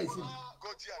is he?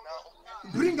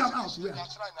 Bring him out. Where? I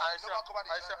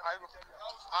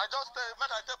just take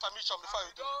permission before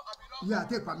you do. Yeah,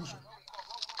 take permission.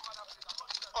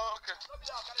 Oh, okay.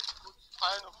 I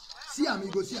know. See him,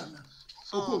 you go see him now.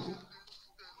 Okay.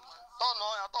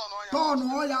 Turn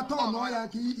oil.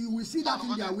 You will see that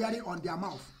thing they are wearing on their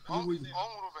mouth.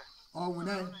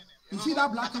 You see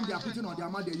that black thing they are putting on their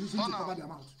mouth, they're using to cover their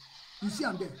mouth. You see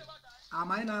them there.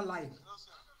 Am I not lying?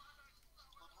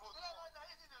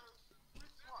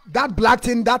 That black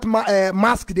thing, that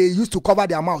mask they used to cover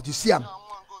their mouth. You see them?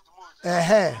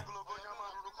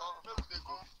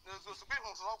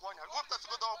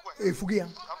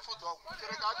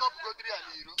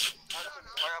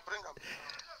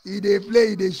 They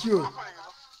play the show.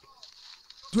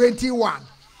 21.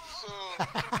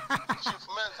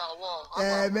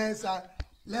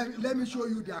 Let me show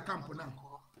you their camp now.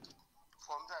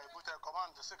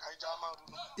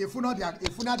 If you know their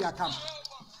camp,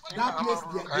 that place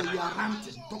they are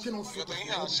ranting, talking all sorts of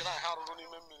things.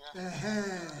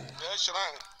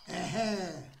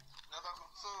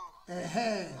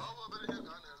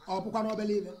 Oh, you cannot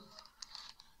believe it.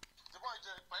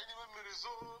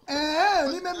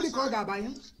 Remember the call by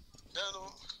him?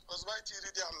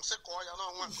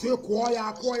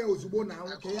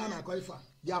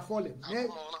 They are falling.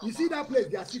 You see that place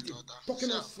they are sitting,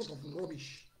 talking all sorts of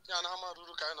rubbish.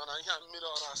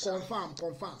 Confirm.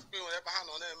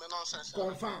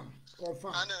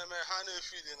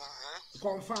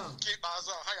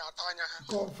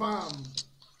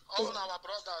 All our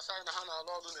brothers and Hana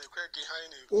Lord and Craig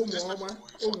behind you.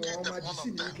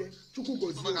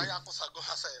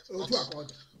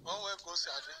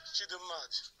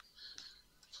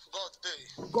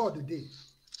 God day.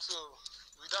 So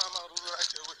we don't rule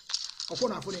right away.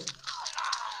 Upon a phone.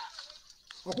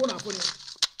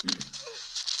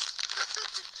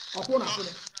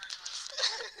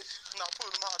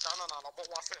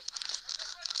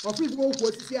 Of people who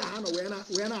was here, Hannah,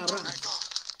 when I run.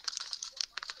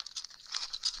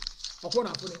 Upon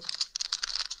a phone.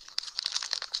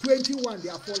 21, they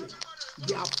are falling.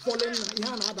 They are falling.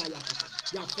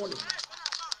 They are falling.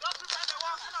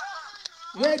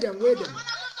 Wait them.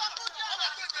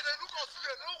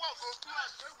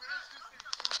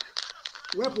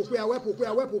 Where before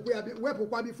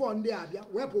on there,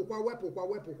 where poor.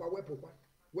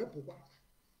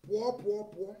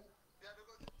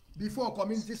 Before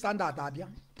community standard,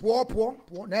 poor,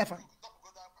 never.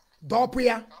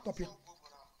 Dopia.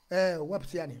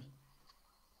 What's your name?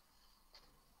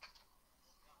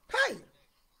 Hi.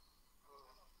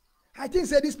 I think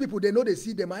say these people they know they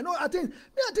see them. I think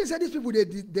say these people they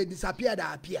disappear, they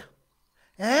appear.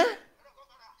 Eh?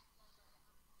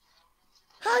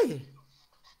 Hi.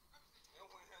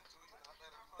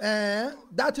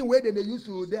 That thing where they used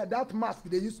to that mask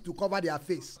they used to cover their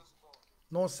face.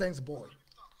 Nonsense boy.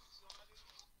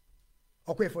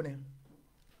 Okay for them.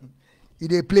 If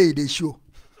they play, they show.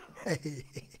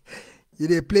 If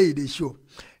they play, they show.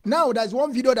 Now there's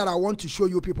one video that I want to show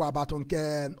you people about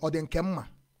Odenkemma.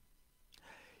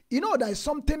 You know, there's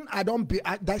something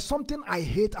there's something I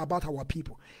hate about our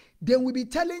people. They will be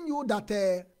telling you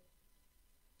that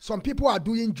some people are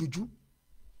doing juju.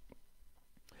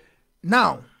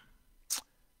 Now,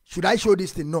 should I show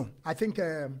this thing? No. I think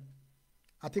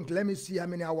let me see how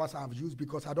many hours I've used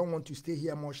because I don't want to stay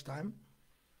here much time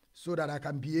so that I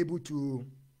can be able to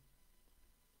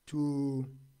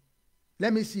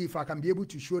let me see if I can be able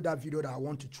to show that video that I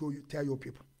want to show you, tell you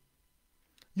people.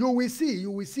 You will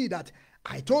see that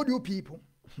I told you people.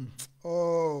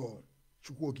 Oh,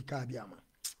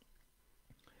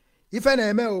 if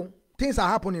an things are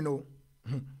happening,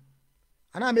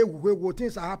 and I make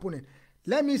things are happening.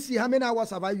 Let me see how many hours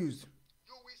have I used.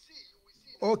 You will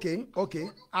see. Okay.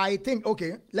 I think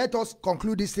let us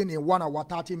conclude this thing in 1 hour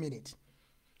 30 minutes.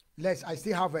 I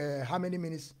still have how many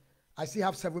minutes? I still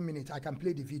have 7 minutes. I can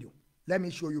play the video. Let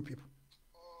me show you people.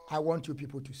 I want you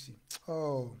people to see.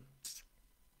 Oh.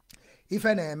 If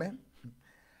an amen.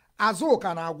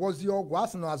 Azoka na agwozi ogwu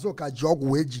asị na Azoka ji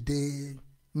ogwu wee jide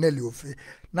Nelly Ofe.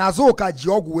 Na Azoka ji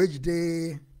ogwu wee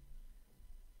jide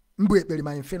Mbu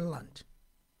Ekperima in Finland.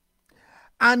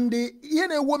 And they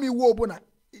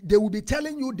will be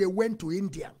telling you they went to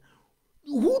India.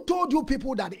 Who told you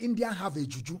people that India have a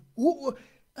juju? Oh,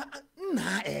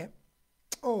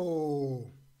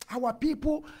 our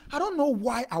people, I don't know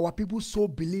why our people so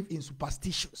believe in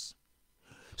superstitions.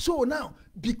 So now,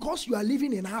 because you are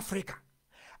living in Africa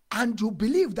and you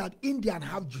believe that Indians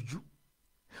have juju,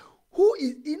 who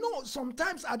is,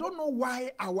 sometimes I don't know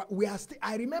why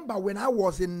I remember when I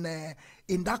was in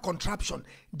that contraption,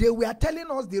 they were telling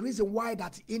us the reason why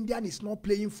that Indian is not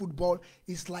playing football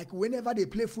is like whenever they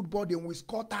play football, they will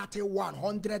score 31,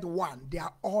 101. They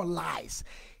are all lies.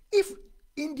 If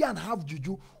Indian have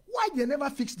juju, why they never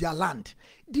fix their land?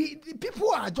 The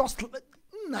people are just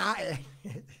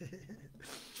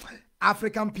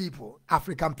African people.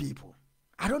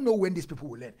 I don't know when these people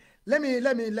will learn. Let me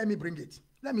bring it.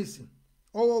 Let me see.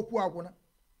 Oh, Kuaguna.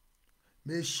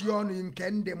 May Shion in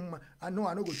Kendem. I know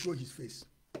I'm not going to show his face.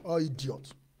 Oh,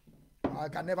 idiot. I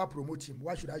can never promote him.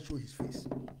 Why should I show his face?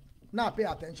 Now pay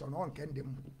attention on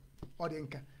Kendem. Or the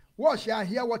Inca. Watch here,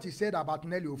 hear what he said about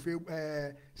Nelly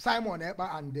Ofe, Simon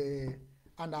Epa and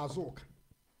Azoka.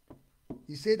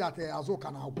 He said that Azoka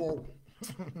and Abo.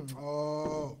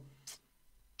 Oh.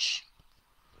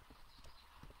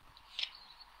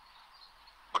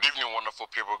 Good evening, wonderful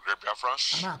people, great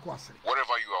Biafrans.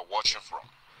 Wherever you are watching from.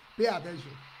 Pay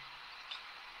attention.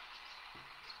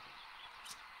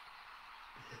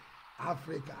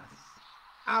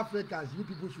 Africans, you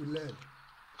people should learn.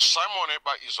 Simon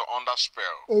Epa is under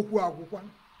spell.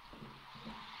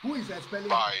 Who is expelling?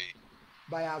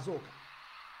 By Azoka.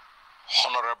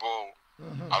 Honorable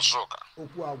Azoka.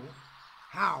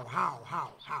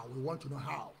 How? We want to know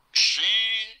how. She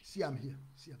see, I'm here.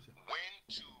 Went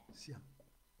to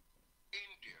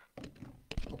India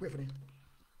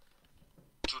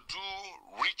to do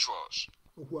rituals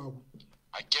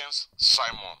against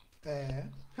Simon.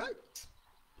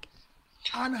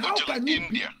 And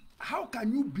how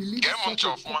can you believe such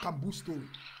a fucking story?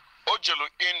 Ojelo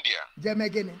India.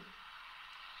 Jemegene.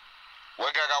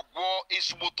 Wegaga war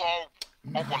is buto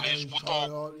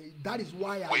That is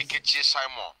why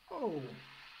Simon. Oh.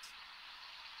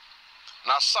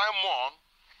 Now Simon,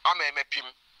 I'm a mepim.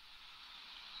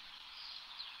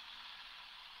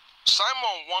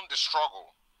 Simon won the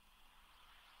struggle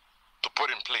to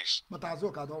put in place. But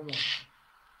Azoka don't want.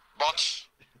 But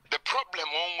the problem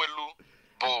on Welu,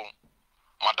 Bo,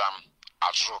 Madam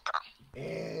Azoka.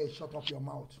 Hey, shut up your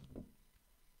mouth.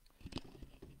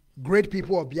 Great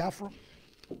people of Biafra,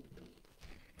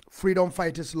 freedom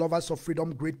fighters, lovers of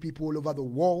freedom, great people all over the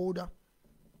world.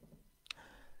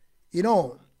 You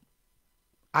know,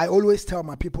 I always tell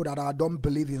my people that I don't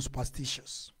believe in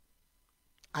superstitions.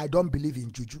 I don't believe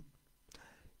in juju.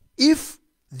 If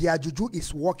their juju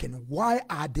is working, why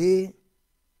are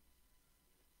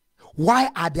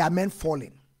their men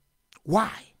falling?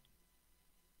 Why?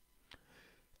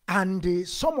 And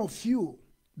some of you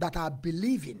that are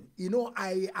believing, you know,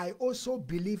 I also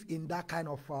believe in that kind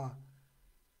of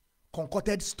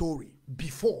concocted story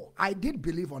before. I did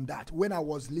believe on that when I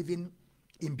was living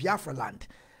in Biafra land.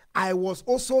 I was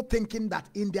also thinking that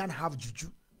Indian have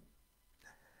juju.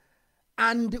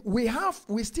 And we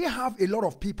still have a lot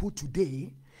of people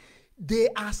today, they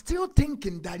are still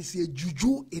thinking that it's a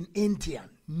juju in Indian.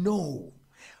 No.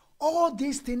 All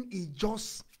this thing is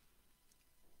just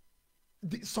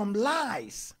some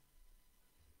lies,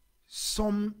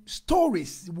 some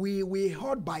stories we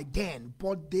heard by then,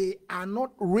 but they are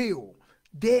not real.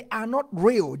 They are not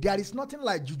real. There is nothing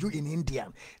like juju in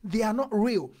India. They are not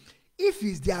real. If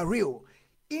they are real,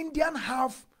 Indian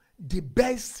have the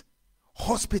best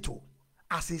hospital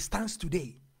as it stands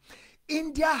today.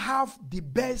 India have the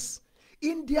best.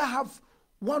 India have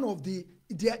one of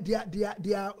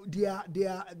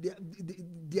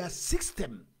their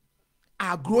system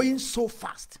are growing so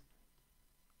fast.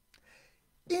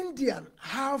 Indian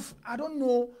have, I don't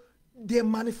know, they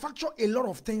manufacture a lot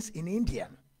of things in India.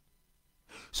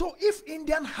 So if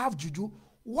Indian have juju,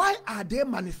 why are they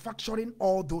manufacturing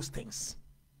all those things?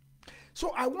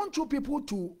 So I want you people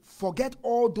to forget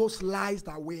all those lies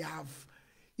that we have.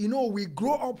 You know, we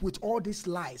grow up with all these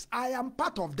lies. I am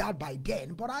part of that by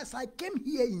then, but as I came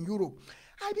here in Europe,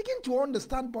 I begin to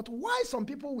understand, but why some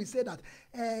people will say that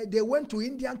they went to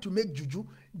India to make juju,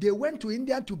 they went to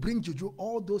India to bring juju,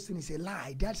 all those things is a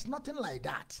lie. There's nothing like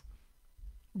that.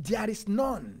 There is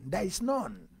none. There is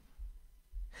none.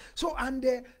 So,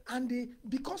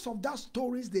 because of that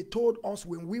stories they told us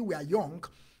when we were young,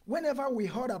 whenever we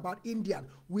heard about Indian,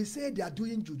 we say they are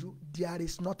doing juju. There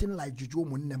is nothing like juju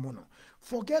munnemono.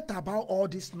 Forget about all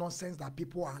this nonsense that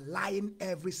people are lying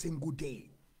every single day.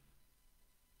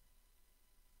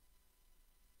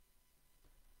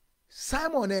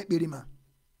 Simon Ekperima,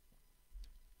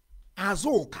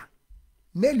 Azoka,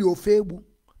 Nelly Ofebu,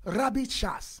 Rabbit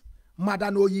Shas,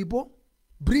 Madan Oyibo,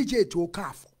 Bridget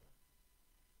Okafo.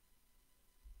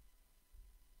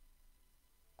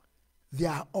 They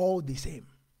are all the same.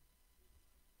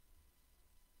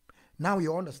 Now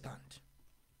you understand.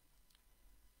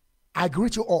 I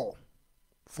greet you all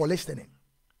for listening.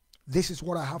 This is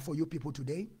what I have for you people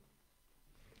today.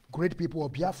 Great people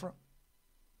of Biafra.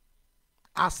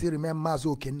 I still remember Mazi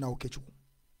Nwachineke,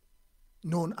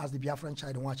 known as the Biafran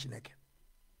child Nwachineke.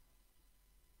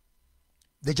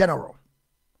 The general,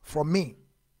 from me,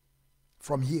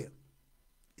 from here,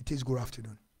 it is good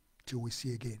afternoon till we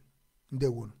see again.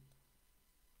 Ndewonu.